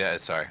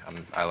 Sorry,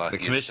 I lost. The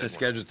commission is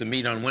scheduled to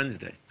meet on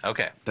Wednesday.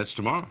 Okay. That's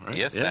tomorrow, right?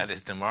 Yes, that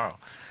is tomorrow.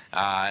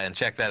 And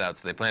check that out.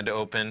 So they plan to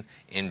open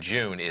in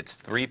June. It's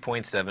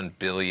 3.7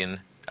 billion.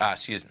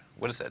 Excuse me.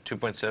 What is that?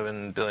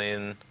 2.7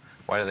 billion.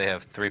 Why do they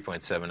have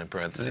 3.7 in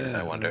parentheses?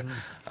 I wonder.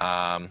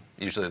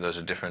 Usually those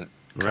are different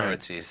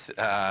currencies.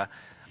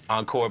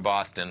 Encore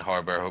Boston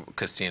Harbor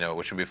Casino,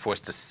 which will be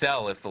forced to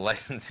sell if the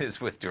license is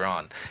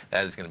withdrawn.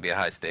 That is going to be a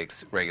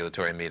high-stakes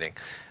regulatory meeting.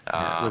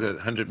 Look at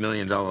 $100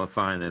 million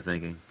fine, they're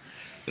thinking.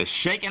 They're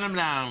shaking them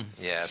down.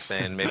 Yeah,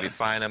 saying maybe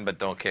fine them, but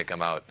don't kick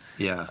them out.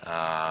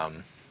 Yeah.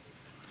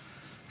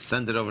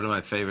 Send it over to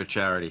my favorite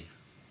charity.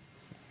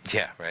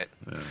 Yeah, right.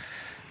 Yeah.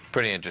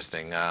 Pretty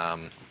interesting.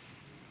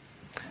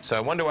 So I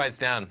wonder why it's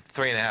down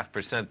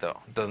 3.5%,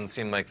 though. Doesn't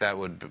seem like that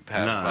would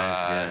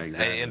have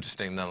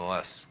interesting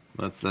nonetheless.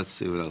 Let's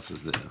see what else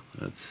is there.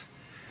 That's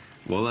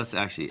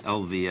actually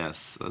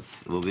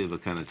LVS. We'll be able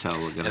to kind of tell.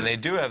 And they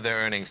do have their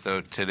earnings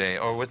though today,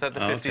 or was that the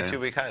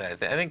 52-week high? I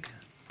think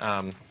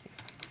might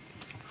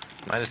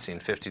have seen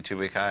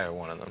 52-week high or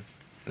one of them.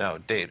 No,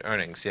 date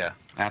earnings, yeah.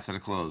 After the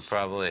close.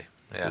 Probably.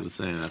 That's what it's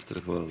saying, after the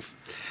close.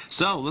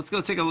 So let's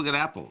go take a look at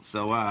Apple.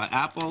 So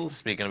Apple.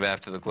 Speaking of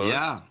after the close.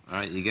 Yeah. All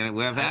right. We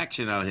have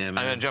action out here, man.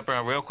 I'm going to jump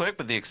around real quick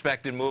with the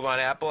expected move on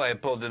Apple. I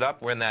pulled it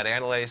up. We're in that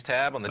Analyze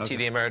tab on the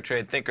TD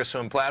Ameritrade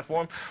Thinkorswim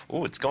platform.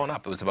 Ooh, it's going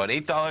up. It was about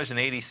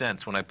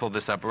 $8.80 when I pulled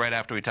this up right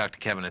after we talked to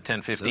Kevin at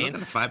 10:15. So look at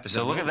the 5%.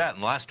 So look at that.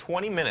 In the last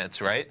 20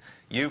 minutes, right?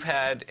 You've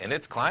had, and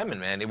it's climbing,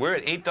 man. We're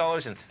at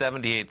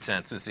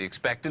 $8.78 was the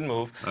expected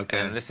move.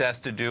 Okay. And this has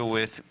to do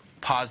with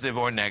positive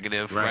or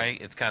negative,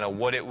 right? It's kind of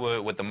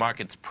what the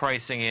market's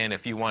pricing in.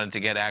 If you wanted to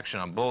get action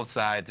on both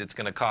sides, it's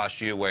going to cost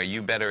you where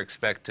you better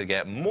expect to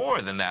get more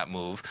than that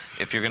move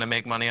if you're going to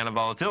make money on a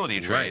volatility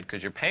trade,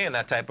 because you're paying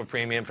that type of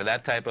premium for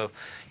that type of,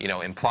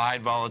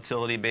 implied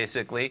volatility,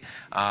 basically.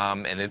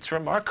 And it's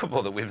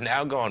remarkable that we've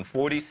now gone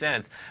 40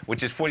 cents,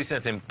 which is 40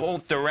 cents in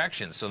both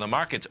directions. So the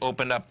market's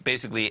opened up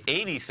basically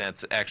 80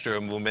 cents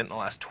extra movement in the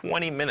last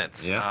 20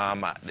 minutes.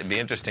 It'd be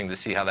interesting to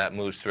see how that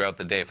moves throughout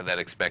the day for that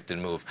expected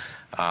move.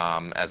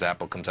 As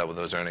Apple comes out with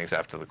those earnings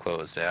after the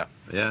close,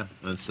 Yeah,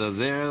 and so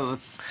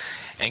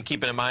And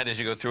keeping in mind as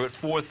you go through it,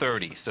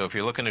 4:30. So if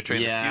you're looking to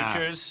trade the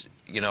futures,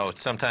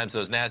 sometimes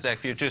those NASDAQ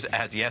futures,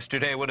 as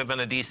yesterday would have been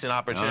a decent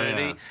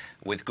opportunity.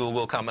 With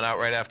Google coming out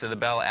right after the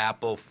bell,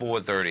 Apple,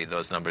 4:30,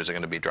 those numbers are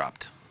going to be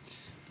dropped.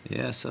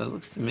 Yeah, so it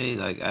looks to me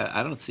like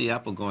I don't see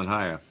Apple going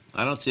higher.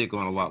 I don't see it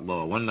going a lot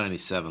lower.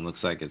 197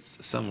 looks like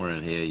it's somewhere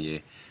in here.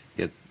 You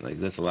get, like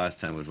this the last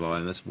time with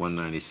volume. That's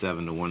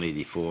 197 to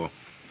 184.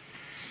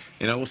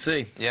 We'll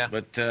see. Yeah.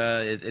 But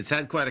it's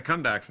had quite a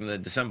comeback from the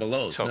December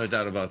lows, no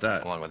doubt about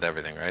that. Along with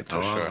everything, right?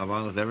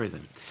 Along with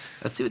everything.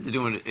 Let's see what they're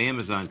doing at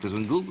Amazon, because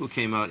when Google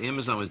came out,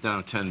 Amazon was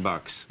down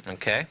 $10.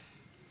 Okay.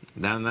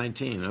 Down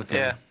 19.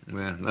 Okay.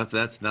 Yeah.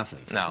 That's nothing.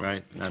 No.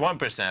 Right. It's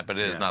 1%, but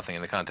it is nothing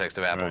in the context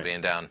of Apple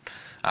being down.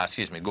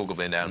 Google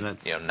being down.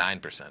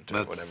 9%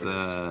 or whatever it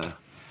is.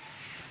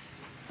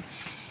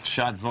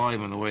 Shot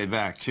volume on the way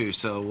back too.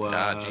 So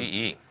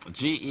GE.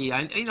 GE.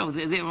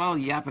 They're all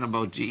yapping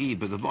about GE,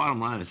 but the bottom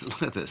line is,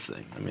 look at this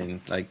thing. I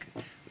mean, like,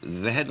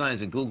 the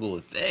headlines at Google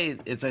is, hey,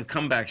 it's a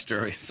comeback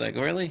story. It's like,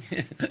 really?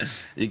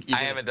 I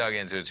haven't dug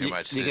into it too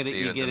much to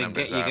see what the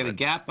numbers are. You get a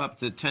gap up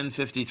to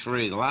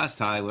 1053. The last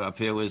high up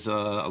here was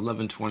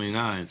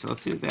 1129. So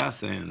let's see what they're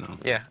saying, though.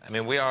 Yeah, I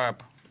mean, we are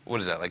up, what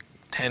is that, like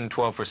 10,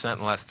 12% in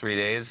the last 3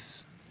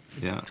 days?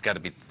 Yeah. It's got to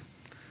be.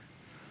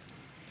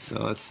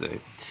 So let's see.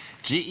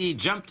 GE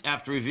jumped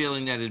after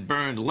revealing that it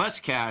burned less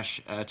cash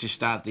to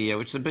start the year,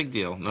 which is a big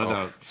deal, no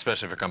doubt.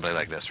 Especially for a company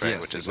like this, right?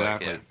 Yes, which is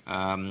exactly.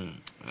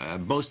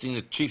 Like, boasting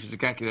the chief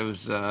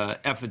executive's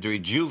effort to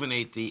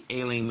rejuvenate the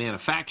ailing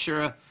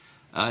manufacturer,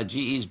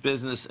 GE's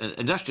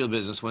industrial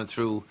business went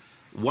through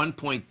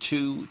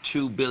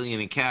 $1.22 billion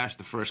in cash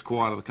the first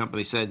quarter. The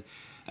company said,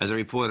 as it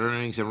reported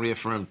earnings and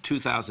reaffirmed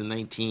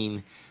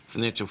 2019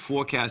 financial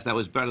forecast that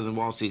was better than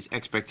Wall Street's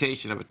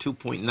expectation of a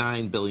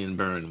 $2.9 billion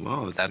burn.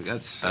 Well, that's a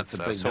big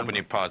number. I was hoping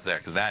you paused there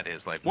because that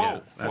is like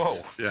whoa, whoa.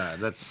 Yeah,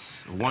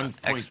 that's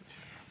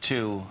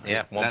 1.2.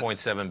 Yeah,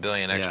 1.7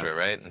 billion extra,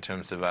 right? In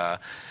terms of,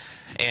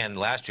 and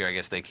last year I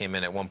guess they came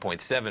in at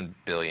 1.7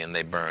 billion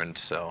they burned.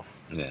 So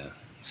yeah,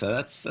 so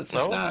that's a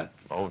start.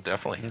 Oh,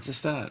 definitely. That's a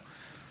start.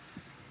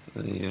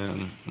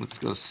 Let's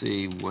go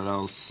see what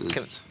else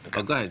is.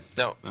 Oh, go ahead.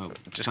 No,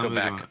 just go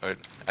back. I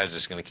was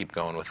just going to keep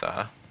going with.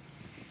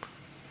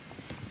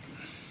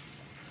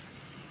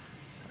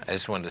 I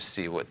just wanted to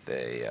see what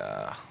they,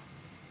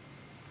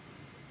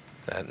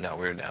 no,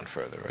 we were down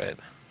further, right?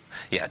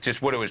 Yeah,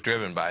 just what it was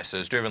driven by. So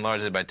it's driven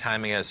largely by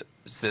timing and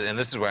this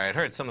is where I had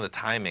heard some of the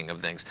timing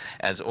of things,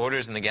 as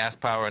orders in the gas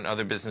power and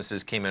other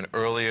businesses came in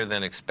earlier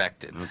than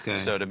expected. Okay.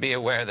 So to be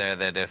aware there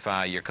that if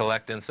you're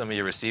collecting some of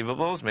your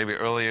receivables, maybe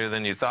earlier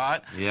than you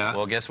thought,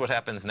 well, guess what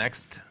happens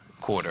next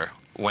quarter?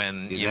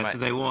 When that's what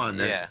they want.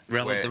 The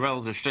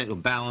relative strength will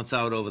balance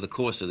out over the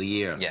course of the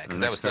year. Yeah, because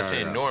that was such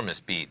an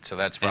enormous beat. So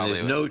that's probably.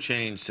 And there's no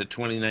change to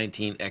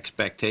 2019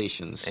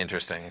 expectations.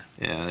 Interesting.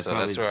 Yeah. So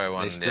that's where I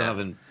wanted. They still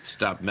haven't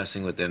stopped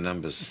messing with their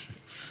numbers.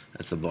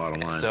 That's the bottom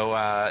line. So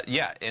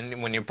yeah,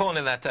 and when you're pulling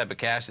in that type of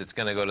cash, it's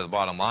going to go to the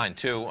bottom line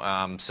too.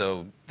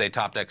 So they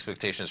topped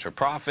expectations for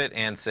profit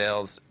and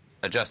sales.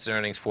 Adjusted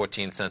earnings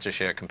 14 cents a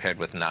share compared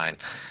with 9.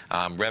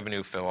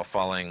 Revenue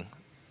falling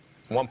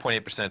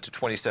 1.8% to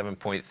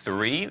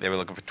 27.3. They were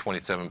looking for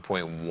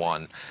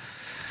 27.1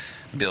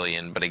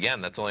 billion, but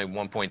again, that's only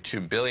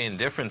 1.2 billion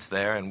difference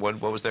there. And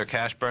what was their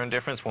cash burn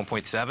difference?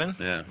 1.7.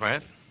 Yeah.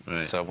 Right.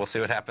 Right. So we'll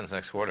see what happens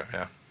next quarter.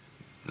 Yeah.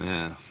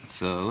 Yeah.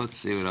 So let's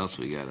see what else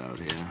we got out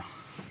here.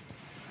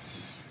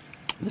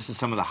 This is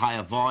some of the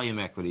higher volume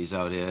equities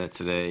out here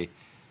today.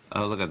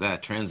 Oh, look at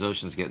that.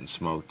 Transocean's getting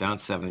smoked. Down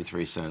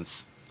 73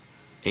 cents.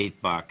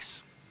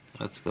 $8.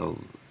 Let's go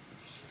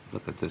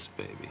look at this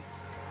baby.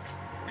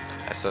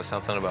 I saw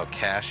something about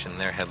cash in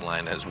their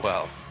headline as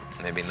well.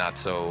 Maybe not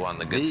so on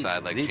the good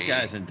side like these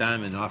guys in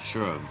Diamond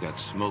Offshore have got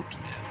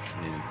smoked, man.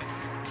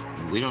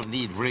 I mean, we don't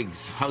need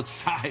rigs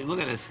outside.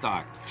 Look at this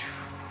stock.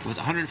 It was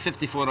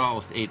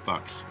 $154 to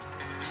 $8.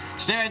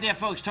 Stay right there,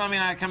 folks. Tommy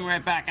and I are coming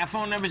right back. Our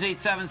phone number is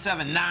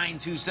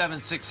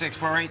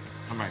 877-927-6648.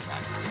 Come right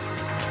back.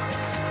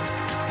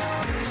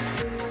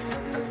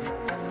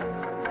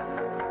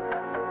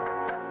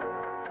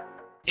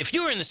 If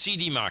you're in the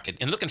CD market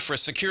and looking for a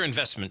secure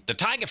investment, the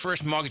Tiger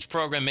First Mortgage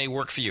Program may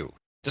work for you.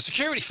 The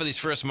security for these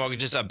first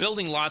mortgages are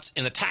building lots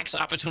in the Tax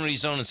Opportunity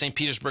Zone in St.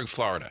 Petersburg,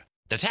 Florida.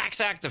 The Tax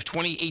Act of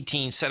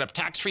 2018 set up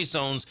tax-free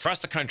zones across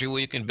the country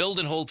where you can build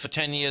and hold for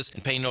 10 years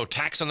and pay no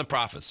tax on the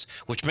profits,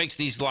 which makes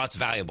these lots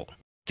valuable.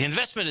 The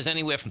investment is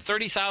anywhere from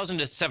 $30,000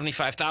 to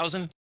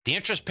 $75,000. The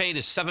interest paid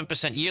is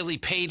 7% yearly,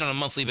 paid on a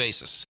monthly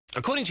basis.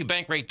 According to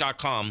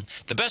Bankrate.com,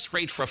 the best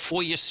rate for a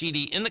 4-year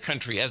CD in the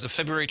country as of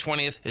February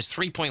 20th is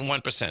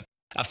 3.1%.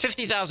 A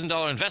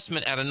 $50,000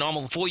 investment at a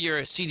normal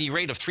 4-year CD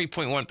rate of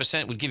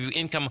 3.1% would give you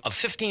income of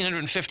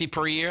 $1,550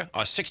 per year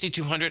or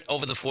 $6,200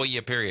 over the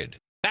 4-year period.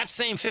 That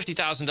same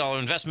 $50,000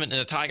 investment in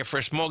the Tiger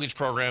First Mortgage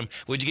Program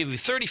would give you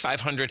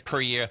 $3,500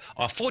 per year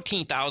or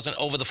 $14,000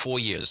 over the 4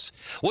 years.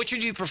 Which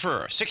would you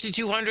prefer,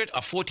 $6,200 or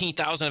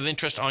 $14,000 of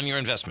interest on your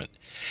investment?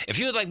 If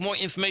you would like more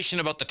information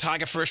about the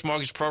Tiger First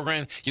Mortgage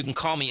Program, you can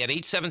call me at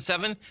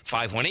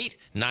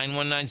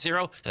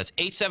 877-518-9190. That's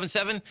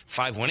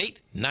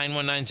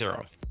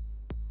 877-518-9190.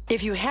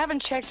 If you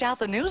haven't checked out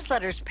the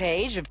newsletters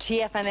page of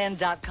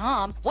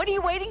TFNN.com, what are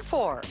you waiting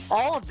for?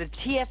 All of the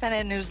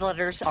TFNN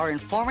newsletters are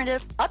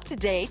informative,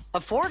 up-to-date,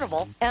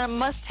 affordable, and a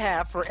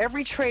must-have for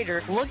every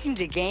trader looking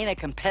to gain a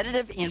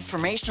competitive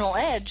informational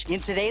edge in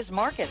today's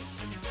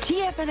markets.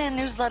 TFNN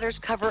newsletters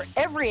cover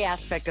every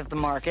aspect of the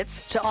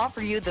markets to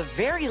offer you the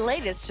very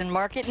latest in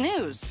market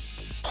news.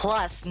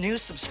 Plus, new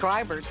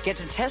subscribers get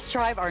to test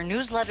drive our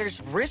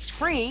newsletters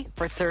risk-free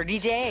for 30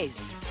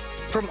 days.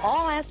 From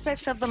all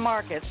aspects of the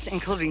markets,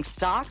 including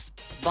stocks,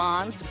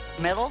 bonds,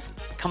 metals,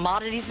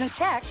 commodities, and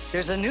tech,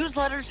 there's a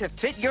newsletter to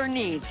fit your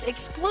needs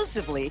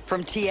exclusively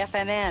from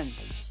TFNN.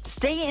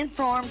 Stay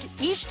informed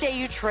each day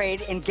you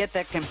trade and get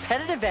that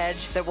competitive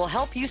edge that will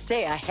help you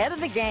stay ahead of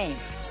the game.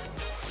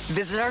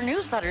 Visit our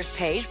newsletters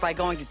page by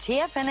going to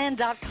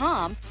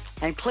TFNN.com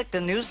and click the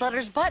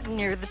newsletters button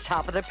near the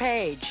top of the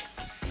page.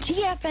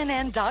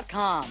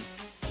 TFNN.com.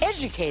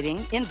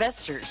 educating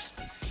investors.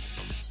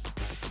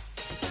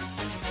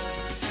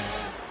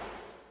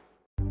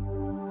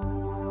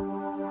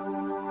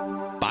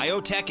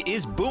 Biotech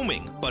is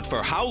booming, but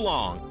for how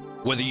long?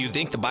 Whether you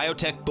think the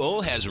biotech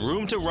bull has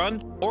room to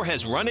run or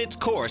has run its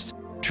course,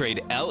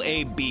 trade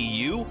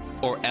LABU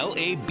or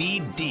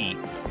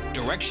LABD.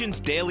 Direction's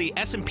daily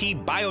S&P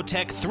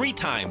Biotech 3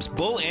 times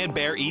bull and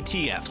bear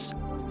ETFs.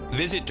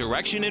 Visit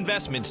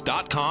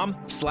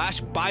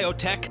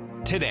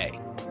directioninvestments.com/biotech today.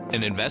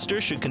 An investor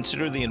should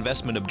consider the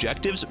investment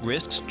objectives,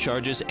 risks,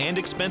 charges, and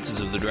expenses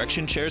of the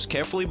Direction shares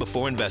carefully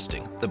before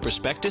investing. The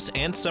prospectus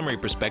and summary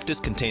prospectus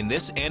contain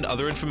this and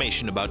other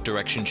information about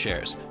Direction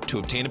shares. To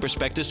obtain a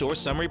prospectus or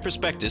summary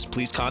prospectus,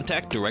 please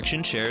contact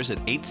Direction shares at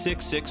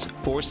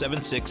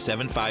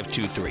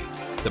 866-476-7523.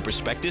 The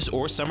prospectus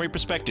or summary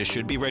prospectus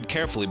should be read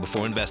carefully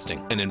before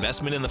investing. An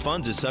investment in the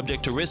funds is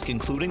subject to risk,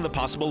 including the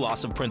possible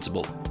loss of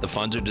principal. The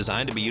funds are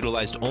designed to be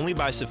utilized only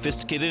by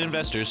sophisticated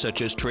investors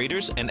such as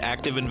traders and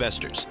active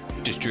investors.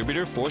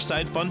 Distributor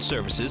Foreside Fund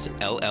Services,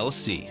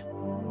 LLC.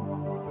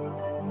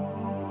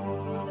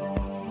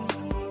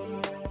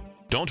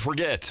 Don't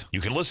forget, you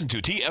can listen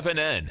to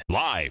TFNN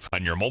live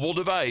on your mobile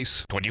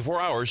device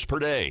 24 hours per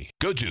day.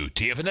 Go to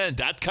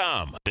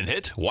TFNN.com, then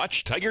hit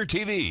Watch Tiger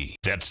TV.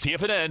 That's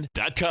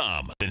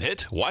TFNN.com, then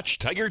hit Watch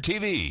Tiger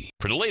TV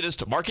for the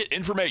latest market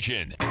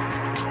information.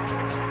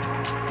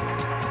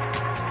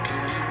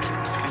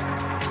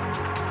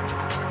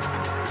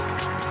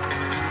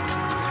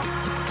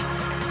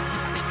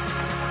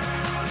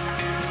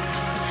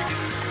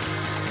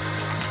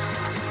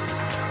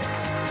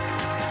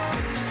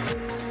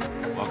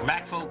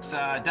 Folks,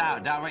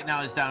 Dow right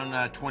now is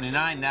down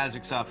 29,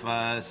 Nasdaq's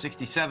off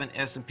 67,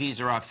 S&Ps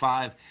are off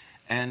 5,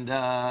 and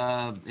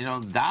you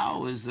know,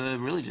 Dow is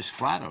really just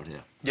flat out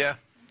here. Yeah,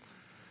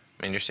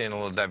 I mean, you're seeing a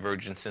little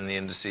divergence in the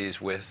indices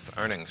with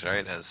earnings,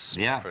 right?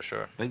 For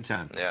sure, big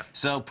time. Yeah.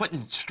 So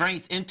putting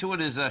strength into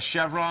it is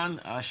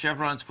Chevron.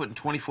 Chevron's putting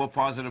 24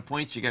 positive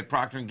points. You got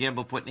Procter &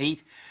 Gamble putting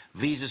 8.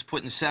 Visa's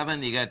putting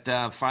 7. You got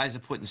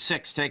Pfizer putting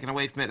 6. Taken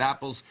away from it,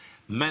 Apple's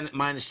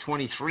minus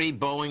 23.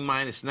 Boeing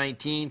minus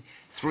 19.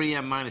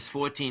 3M minus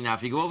 14. Now,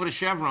 if you go over to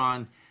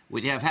Chevron,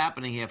 what you have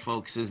happening here,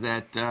 folks, is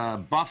that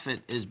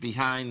Buffett is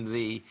behind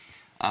the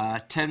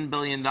 $10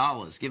 billion,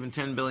 giving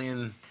 $10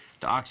 billion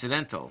to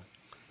Occidental.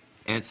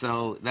 And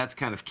so that's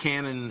kind of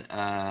cannon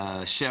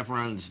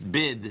Chevron's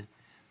bid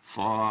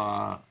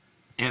for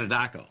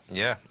Anadarko.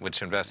 Yeah,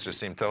 which investors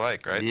seem to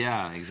like, right?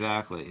 Yeah,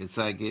 exactly. It's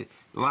like the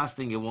last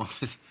thing you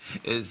want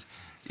is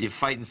you're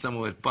fighting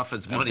someone with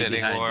Buffett's money behind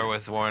you. Bidding war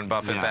with Warren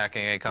Buffett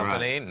backing a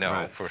company? Right, no,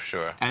 right. for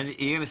sure. And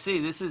you're going to see,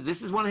 this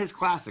is one of his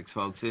classics,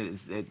 folks.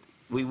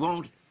 We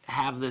won't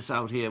have this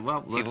out here.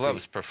 Well, he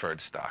loves preferred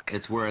stock.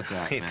 It's where it's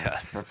at, He man.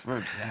 does.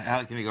 Preferred,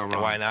 how can you go wrong?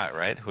 And why not,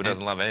 right? Who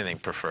doesn't love anything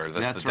preferred?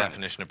 That's the right.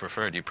 definition of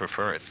preferred. You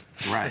prefer it.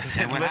 Right.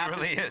 It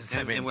literally is.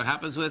 And what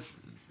happens with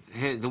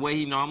the way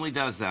he normally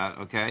does that,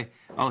 okay?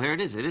 Oh, here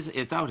it is.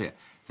 It's out here.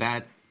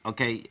 That,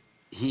 okay,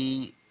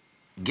 he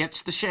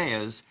gets the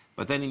shares,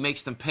 but then he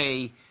makes them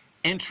pay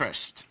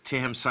interest to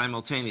him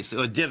simultaneously,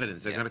 or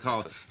dividends, they're going to call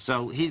it.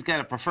 So he's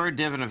got a preferred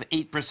dividend of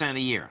 8% a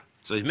year.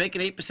 So he's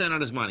making 8% on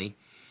his money.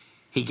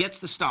 He gets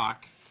the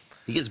stock.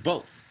 He gets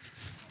both.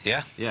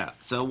 Yeah. Yeah.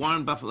 So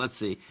Warren Buffett, let's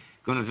see,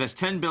 going to invest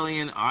 $10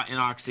 billion in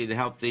Oxy to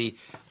help the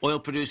oil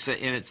producer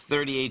in its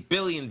 $38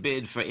 billion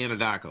bid for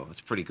Anadarko. That's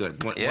pretty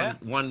good.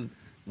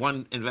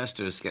 One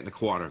investor is getting a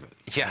quarter of it.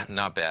 Yeah,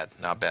 not bad.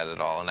 Not bad at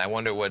all. And I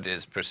wonder what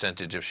his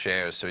percentage of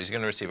shares. So he's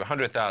going to receive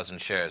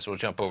 100,000 shares. We'll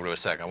jump over to a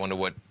second. I wonder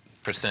what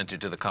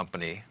percentage of the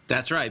company.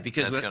 That's right.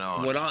 Because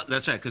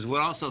that's right. Because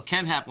what also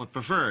can happen with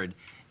preferred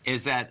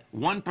is that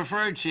one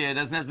preferred share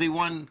doesn't have to be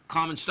one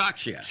common stock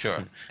share.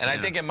 Sure. And I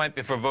think it might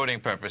be for voting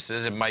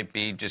purposes. It might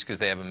be just because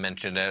they haven't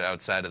mentioned it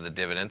outside of the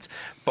dividends.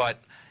 But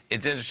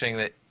it's interesting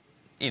that,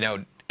 you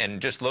know, and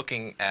just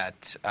looking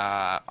at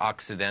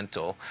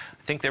Occidental,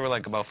 I think they were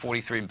like about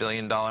 $43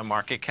 billion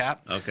market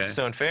cap. Okay.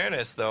 So in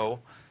fairness, though,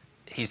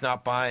 he's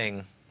not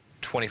buying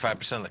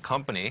 25% of the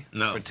company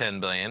for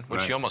 $10 billion,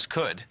 which he almost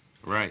could.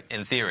 Right.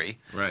 In theory.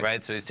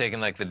 Right. So he's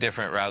taking like the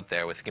different route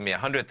there with, give me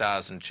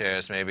 100,000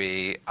 shares,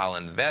 maybe I'll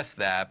invest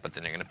that, but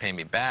then you're going to pay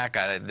me back.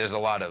 There's a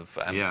lot of,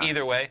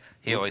 either way,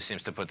 he always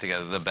seems to put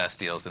together the best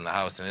deals in the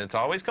house. And it's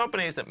always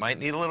companies that might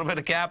need a little bit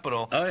of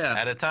capital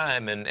at a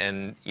time.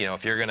 And, you know,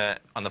 if you're going to,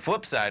 on the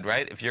flip side,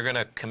 right, if you're going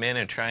to come in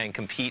and try and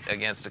compete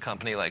against a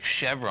company like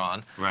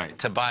Chevron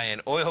to buy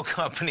an oil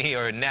company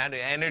or an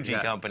energy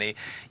company,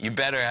 you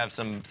better have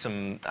some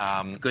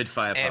good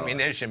firepower,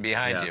 ammunition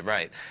behind you,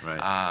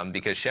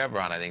 because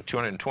Chevron, I think,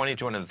 220,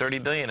 230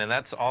 billion, and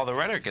that's all the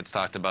rhetoric gets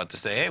talked about to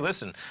say, hey,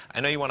 listen, I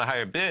know you want a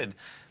higher bid,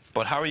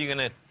 but how are you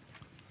going to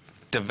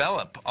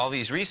develop all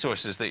these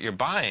resources that you're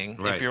buying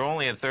if you're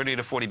only a $30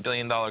 to $40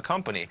 billion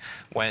company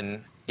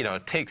when, you know,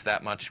 it takes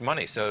that much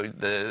money? So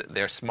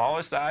their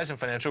smaller size and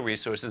financial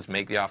resources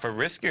make the offer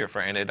riskier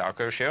for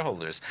Anadarko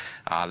shareholders.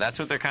 That's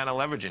what they're kind of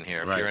leveraging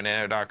here if you're an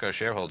Anadarko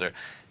shareholder.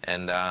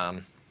 And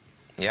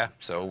Yeah,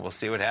 so we'll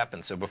see what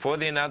happens. So before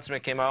the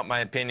announcement came out, my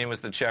opinion was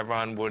that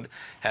Chevron would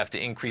have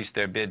to increase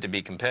their bid to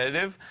be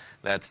competitive.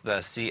 That's the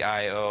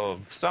CIO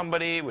of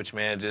somebody, which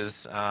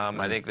manages.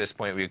 I think at this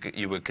point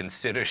you would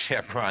consider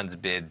Chevron's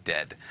bid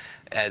dead,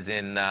 as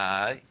in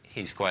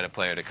he's quite a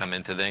player to come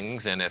into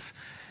things, and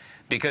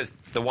because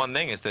the one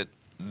thing is that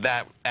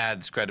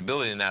adds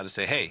credibility now to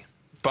say, hey,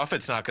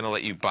 Buffett's not going to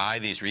let you buy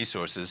these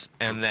resources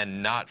and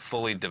then not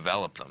fully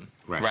develop them,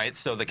 right?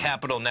 So the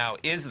capital now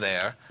is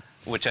there,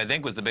 which I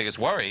think was the biggest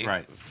worry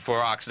for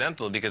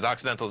Occidental, because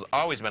Occidental's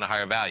always been a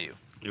higher value.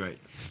 Right.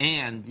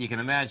 And you can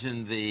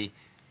imagine the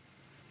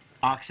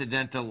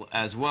Occidental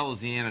as well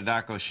as the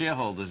Anadarko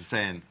shareholders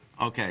saying,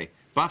 okay,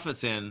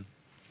 Buffett's in,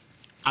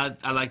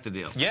 I like the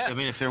deal. Yeah. I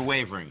mean, if they're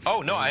wavering.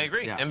 Oh, no, I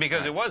agree. Yeah, and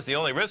because it was, the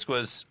only risk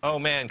was, oh,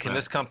 man, can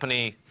this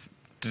company,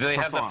 do they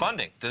have the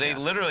funding? Do they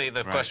literally,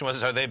 the question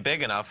was, are they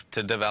big enough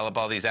to develop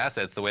all these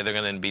assets the way they're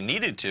going to be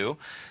needed to?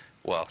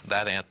 Well,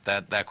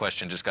 that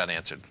question just got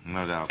answered.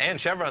 No doubt. And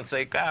Chevron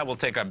say, we'll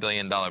take our $1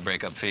 billion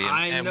breakup fee.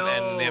 And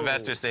the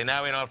investors say,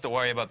 now we don't have to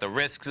worry about the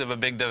risks of a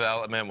big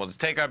development. We'll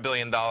just take our $1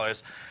 billion.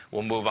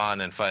 We'll move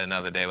on and fight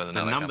another day with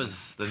another company.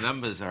 The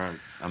numbers are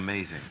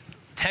amazing.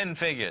 10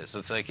 figures.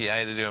 It's like I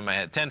had to do it in my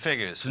head. 10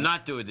 figures. To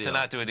not do a deal. To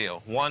not do a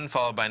deal. 1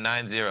 followed by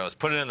 9 zeros.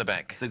 Put it in the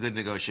bank. It's a good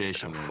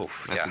negotiation, man.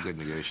 That's a good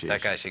negotiation.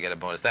 That guy should get a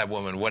bonus. That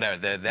woman,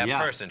 whatever. That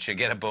person should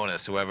get a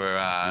bonus, whoever.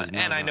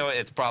 And I know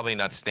it's probably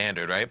not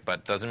standard, right?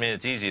 But doesn't mean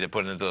it's easy to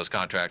put into those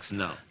contracts.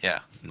 No. Yeah.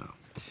 No.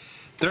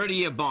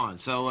 30-year bond.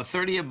 So a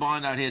 30-year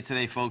bond out here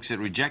today, folks, at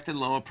rejected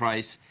lower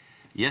price.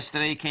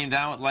 Yesterday came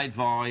down with light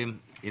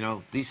volume. You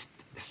know, these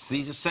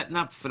are setting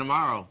up for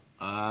tomorrow.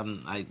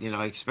 I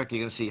expect you're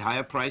going to see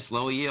higher price,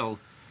 lower yield.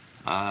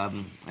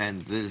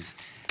 And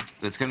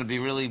that's going to be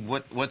really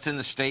what's in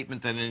the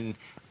statement, and in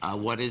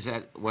what is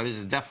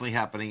definitely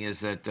happening is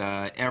that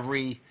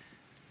every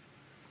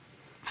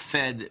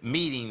Fed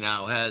meeting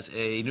now has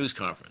a news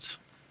conference.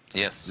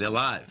 Yes. They're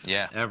live.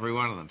 Yeah. Every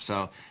one of them.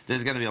 So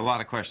there's going to be a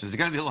lot of questions. There's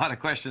going to be a lot of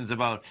questions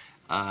about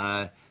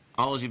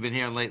all you've been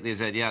hearing lately is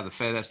that, yeah, the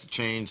Fed has to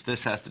change,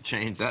 this has to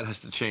change, that has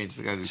to change.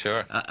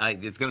 Sure.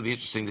 It's going to be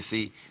interesting to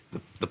see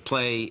the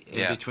play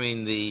in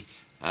between the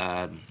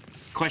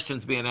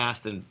questions being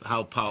asked and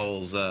how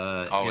Powell's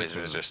always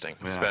interesting,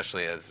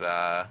 especially as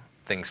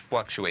things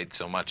fluctuate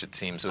so much, it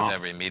seems, with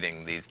every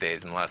meeting these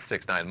days in the last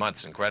 6-9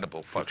 months.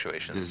 Incredible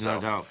fluctuations. There's no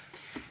doubt.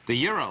 The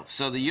euro.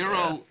 So the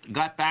euro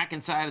got back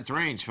inside its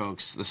range,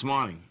 folks, this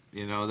morning.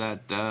 You know,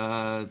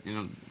 that,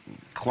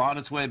 clawed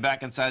its way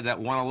back inside that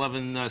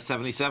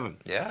 111.77.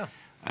 Yeah.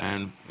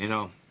 And,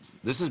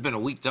 this has been a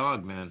weak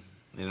dog, man.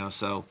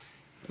 So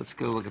let's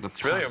go look at the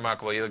It's really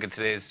remarkable. You look at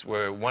today's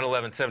where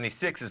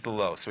 111.76 is the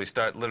low. So we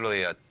start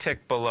literally a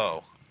tick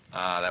below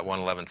that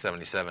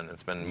 111.77.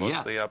 It's been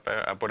mostly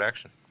upward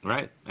action.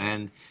 Right.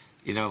 And,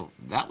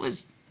 that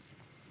was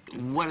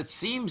what it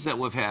seems that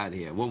we've had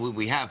here. What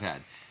we have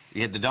had.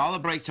 You had the dollar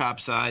break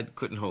topside,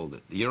 couldn't hold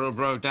it. The euro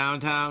broke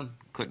downtown,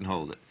 couldn't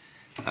hold it.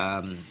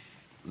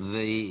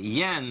 The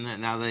yen,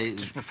 now they...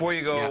 Just before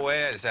you go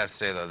away, I just have to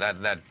say, though,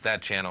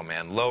 that channel,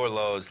 man, lower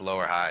lows,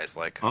 lower highs,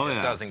 like,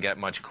 it doesn't get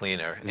much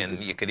cleaner.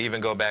 And you could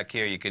even go back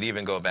here, you could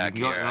even go back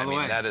here. I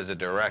mean, that is a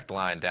direct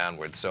line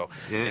downward. So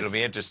it'll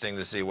be interesting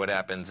to see what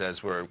happens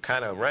as we're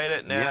kind of right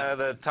at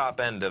the top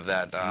end of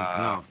that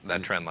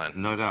that trend line.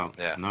 No doubt.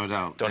 Yeah. No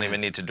doubt. Don't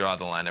even need to draw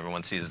the line.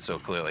 Everyone sees it so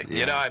clearly.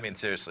 You know, I mean,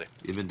 seriously.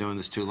 You've been doing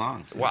this too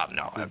long. Well,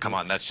 no, come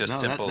on. That's just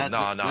simple. No,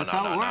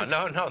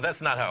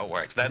 that's not how it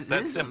works.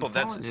 That's simple.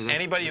 That's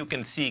anybody who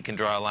can see can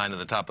draw a line to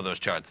the top of those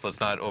charts. Let's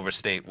not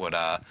overstate what.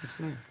 No,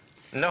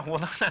 well,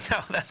 no,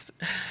 that's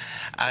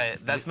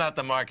not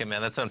the market,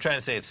 man. That's what I'm trying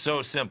to say. It's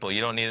so simple.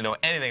 You don't need to know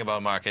anything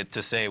about market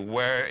to say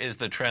where is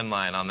the trend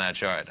line on that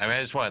chart. I mean,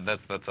 I just want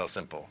that's how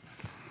simple.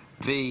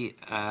 The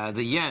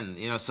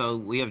yen, so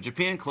we have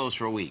Japan closed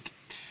for a week.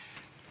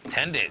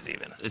 10 days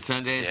even. It's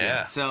 10 days.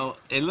 Yeah. So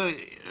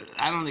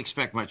I don't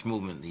expect much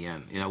movement in the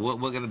yen.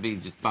 We're going to be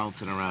just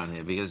bouncing around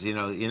here because they're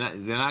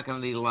not going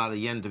to need a lot of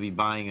yen to be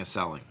buying or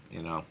selling.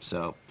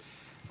 So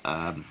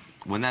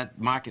when that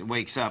market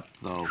wakes up,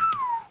 though,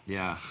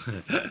 Can't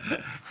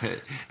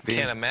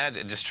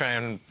imagine. Just try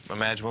and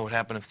imagine what would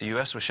happen if the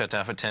U.S. was shut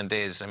down for 10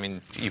 days. I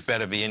mean, you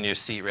better be in your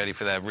seat ready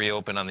for that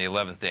reopen on the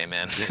 11th day,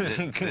 man. There's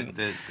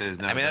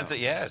no I mean,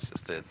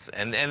 that's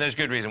and there's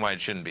good reason why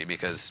it shouldn't be,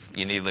 because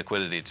you need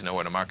liquidity to know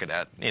where to market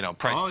at.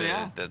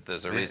 Price that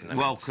there's a reason.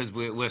 Well, because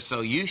we're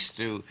so used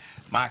to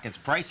markets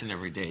pricing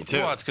every day too.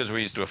 Well, it's because we're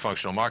used to a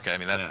functional market. I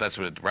mean, that's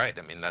what right.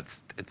 I mean,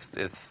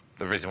 it's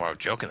the reason why I'm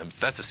joking.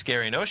 That's a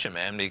scary notion,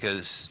 man,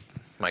 because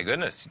my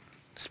goodness.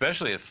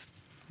 Especially if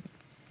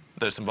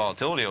there's some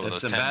volatility over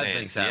those 10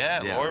 days.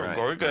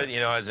 Or good,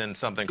 as in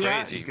something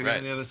crazy. You could be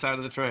on the other side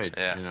of the trade.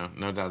 Yeah.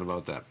 No doubt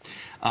about that.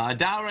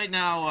 Dow right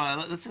now,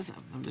 I'm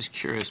just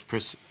curious,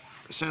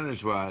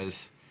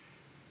 percentage-wise,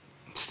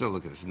 Still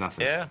look at this,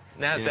 nothing. Yeah,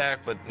 NASDAQ,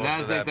 but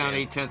most of that down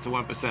being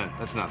 0.8%.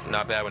 That's nothing.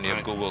 not bad when you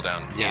have Google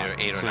down 8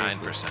 or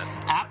 9%.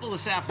 Apple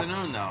this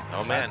afternoon, though.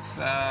 Oh, man. It's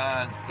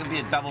going to be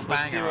a double banger.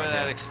 Let's see where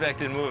that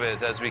expected move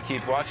is as we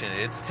keep watching it.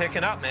 It's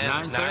ticking up,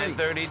 man.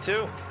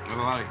 9:32.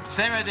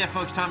 Stay right there,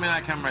 folks. Tommy and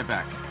I come right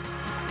back.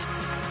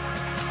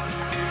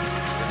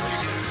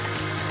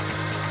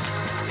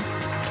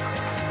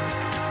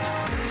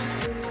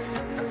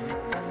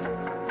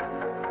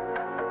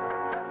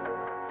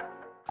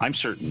 I'm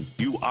certain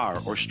you are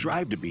or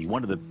strive to be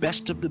one of the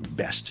best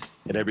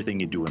at everything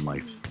you do in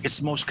life. It's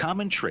the most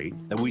common trait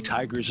that we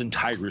tigers and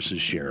tigresses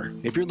share.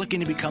 If you're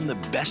looking to become the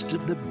best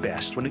of the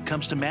best when it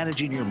comes to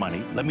managing your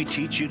money, let me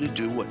teach you to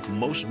do what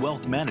most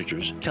wealth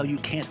managers tell you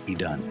can't be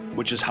done,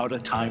 which is how to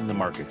time the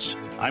markets.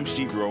 I'm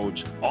Steve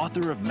Rhodes,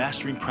 author of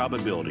Mastering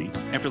Probability,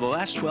 and for the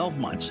last 12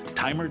 months,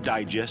 Timer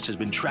Digest has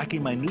been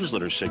tracking my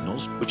newsletter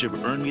signals, which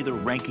have earned me the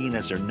ranking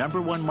as their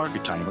 #1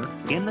 market timer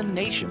in the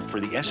nation for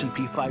the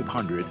S&P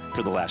 500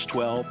 for the last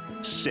 12,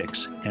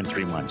 6, and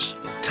 3 months.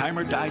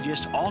 Timer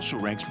Digest also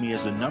ranks me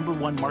as the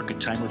 #1 market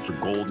timer for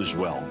gold as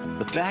well.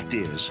 The fact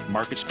is,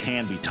 markets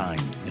can be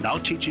timed, and I'll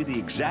teach you the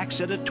exact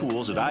set of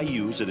tools that I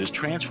use that has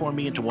transformed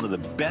me into one of the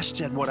best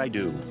at what I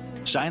do.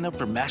 Sign up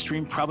for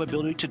Mastering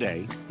Probability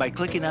today by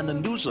clicking on the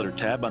newsletter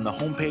tab on the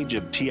homepage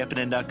of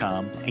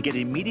TFNN.com and get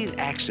immediate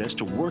access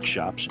to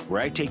workshops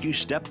where I take you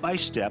step by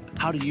step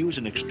how to use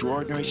an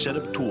extraordinary set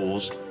of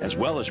tools as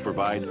well as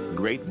provide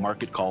great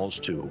market calls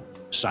too.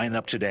 Sign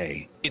up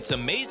today. It's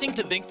amazing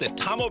to think that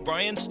Tom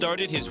O'Brien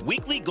started his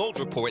weekly gold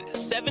report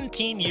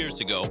 17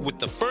 years ago with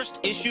the first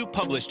issue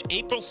published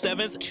April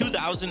 7th,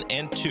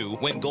 2002,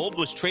 when gold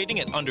was trading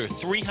at under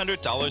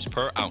 $300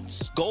 per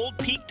ounce. Gold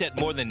peaked at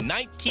more than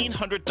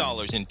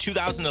 $1,900 in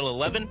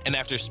 2011, and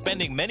after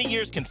spending many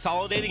years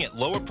consolidating at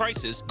lower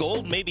prices,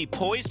 gold may be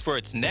poised for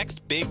its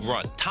next big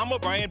run. Tom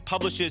O'Brien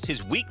publishes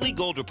his weekly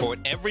gold report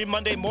every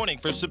Monday morning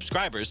for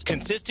subscribers,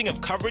 consisting of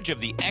coverage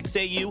of the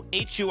XAU,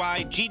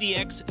 HUI,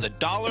 GDX, the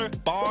dollar,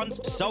 bonds,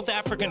 South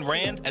African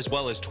rand, as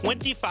well as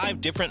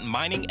 25 different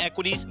mining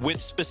equities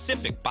with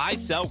specific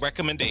buy-sell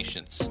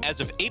recommendations. As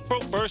of April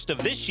 1st of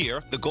this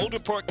year, the gold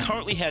report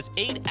currently has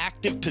 8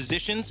 active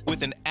positions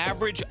with an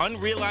average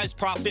unrealized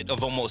profit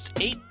of almost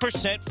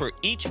 8% for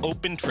each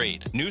open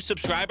trade. New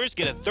subscribers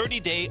get a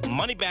 30-day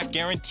money-back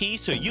guarantee,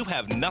 so you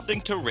have nothing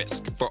to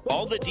risk. For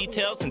all the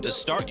details and to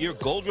start your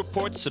gold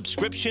report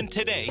subscription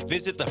today,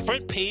 visit the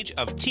front page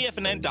of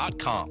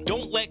TFNN.com.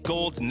 Don't let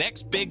gold's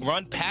next big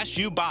run pass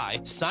you by.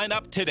 Sign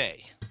up today.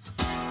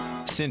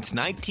 Since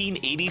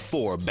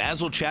 1984,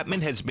 Basil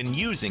Chapman has been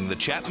using the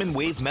Chapman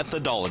Wave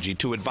methodology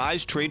to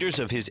advise traders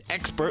of his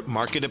expert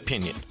market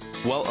opinion.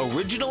 While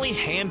originally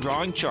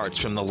hand-drawing charts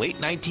from the late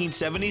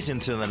 1970s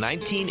into the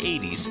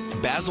 1980s,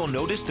 Basil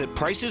noticed that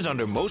prices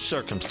under most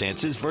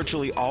circumstances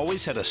virtually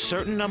always had a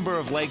certain number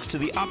of legs to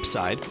the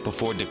upside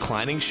before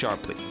declining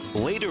sharply.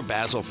 Later,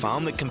 Basil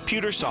found that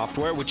computer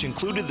software, which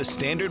included the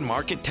standard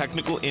market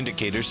technical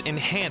indicators,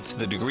 enhanced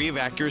the degree of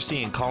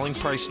accuracy in calling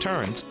price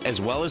turns, as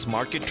well as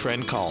market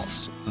trend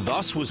calls.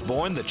 Thus was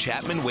born the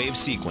Chapman Wave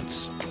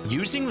sequence.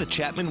 Using the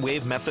Chapman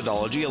Wave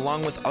methodology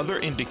along with other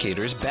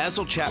indicators,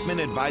 Basil Chapman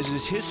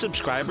advises his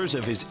subscribers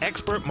of his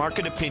expert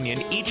market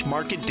opinion each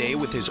market day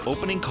with his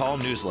opening call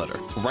newsletter.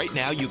 Right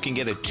now, you can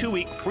get a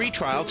 2-week free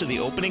trial to the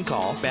opening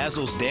call,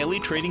 Basil's daily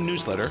trading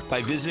newsletter,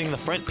 by visiting the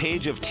front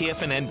page of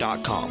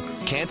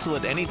TFNN.com. Cancel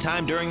at any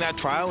time during that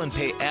trial and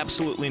pay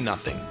absolutely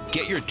nothing.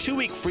 Get your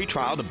 2-week free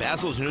trial to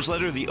Basil's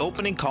newsletter, The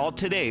Opening Call,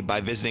 today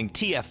by visiting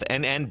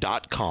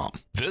TFNN.com.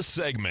 This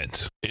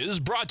segment is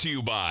brought to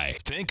you by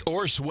Think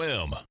or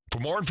Swim. For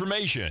more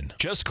information,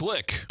 just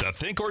click the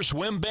Think or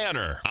Swim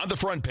banner on the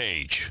front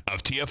page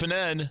of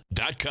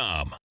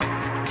TFNN.com.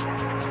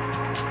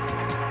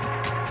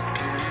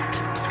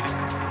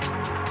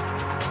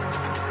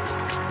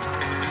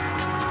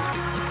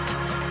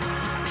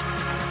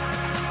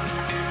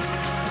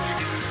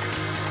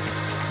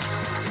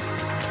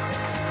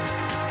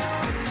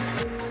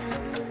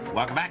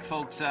 Welcome back,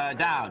 folks.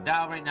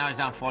 Dow right now is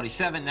down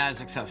 47.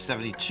 Nasdaq's up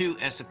 72.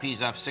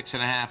 S&P's up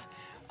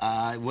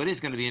 6.5. What is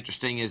going to be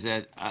interesting is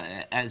that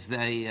as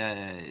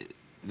the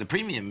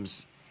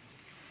premiums,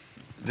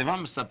 they've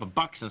almost up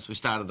 $1 since we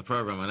started the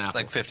program on Apple.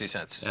 Like 50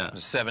 cents. Yeah.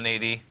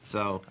 $7.80.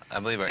 So I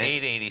believe, or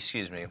 $8.80.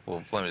 Excuse me.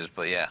 Well, let me just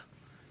put yeah.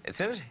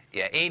 It's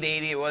yeah,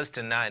 $8.80 it was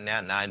to now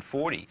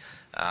 $9.40.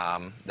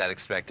 That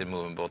expected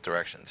move in both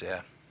directions.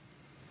 Yeah.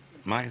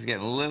 Market's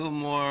getting a little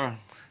more.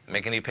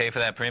 Making you pay for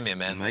that premium,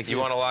 man. You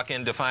want to lock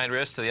in defined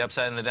risk to the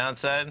upside and the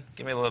downside?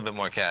 Give me a little bit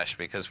more cash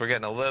because we're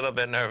getting a little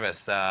bit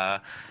nervous.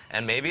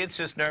 And maybe it's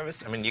just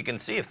nervous. I mean, you can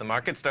see if the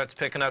market starts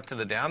picking up to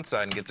the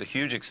downside and gets a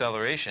huge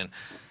acceleration,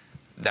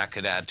 that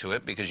could add to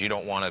it because you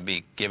don't want to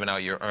be giving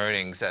out your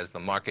earnings as the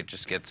market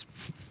just gets,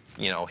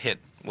 you know, hit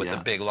with a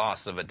big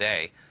loss of a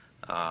day.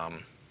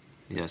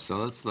 Yeah, so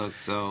let's look.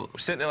 So we're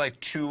sitting at like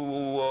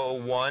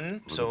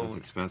 201. So that's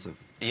expensive.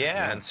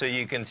 Yeah, and so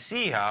you can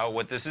see how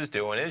what this is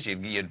doing is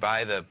you'd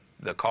buy the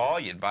the call,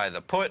 you'd buy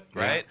the put,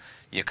 right?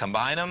 You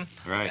combine them,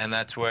 and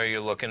that's where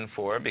you're looking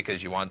for,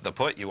 because you want the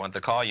put, you want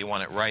the call, you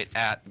want it right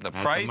at the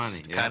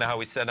price, kind of how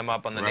we set them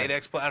up on the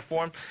Nadex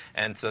platform.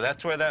 And so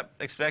that's where that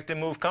expected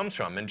move comes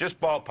from. And just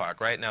ballpark,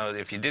 right? Now,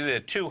 if you did it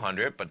at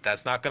 200, but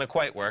that's not going to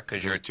quite work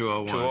because you're at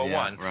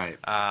 201.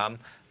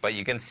 But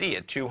you can see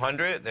at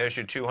 200, there's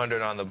your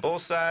 200 on the bull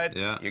side.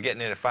 You're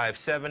getting in at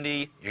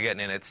 570. You're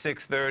getting in at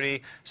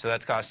 630. So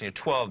that's costing you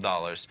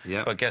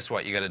 $12. But guess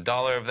what? You got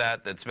 $1 of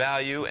that that's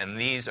value, and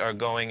these are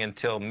going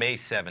until May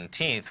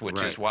 17th,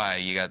 which is why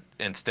you got,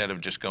 instead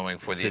of just going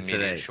for the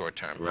immediate short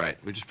term.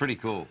 Which is pretty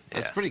cool.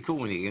 That's pretty cool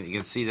when you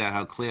can see that,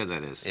 how clear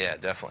that is. Yeah,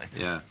 definitely.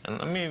 And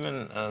let me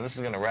even, this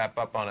is going to wrap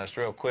up on us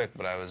real quick,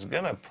 but I was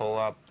going to pull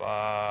up,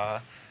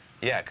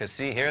 because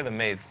see here, the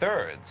May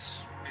 3rds.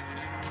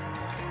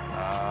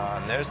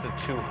 And there's the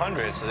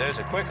 200, so there's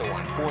a quicker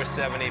one,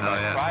 470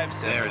 by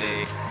 570. There it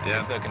is.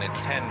 You're looking at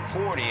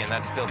 1040, and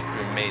that's still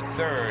your May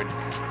 3rd,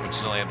 which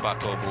is only a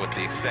buck over what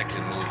the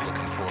expected move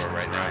looking for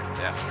right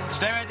now.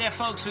 Stay right there,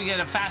 folks. We get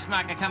a fast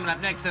market coming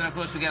up next. Then, of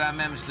course, we get our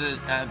members,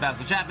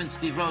 Basil Chapman,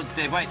 Steve Rhodes,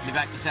 Dave White. Be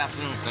back this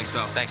afternoon. Thanks,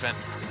 Bill. Thanks, man.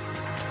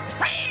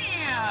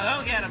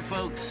 Go get them,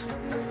 folks.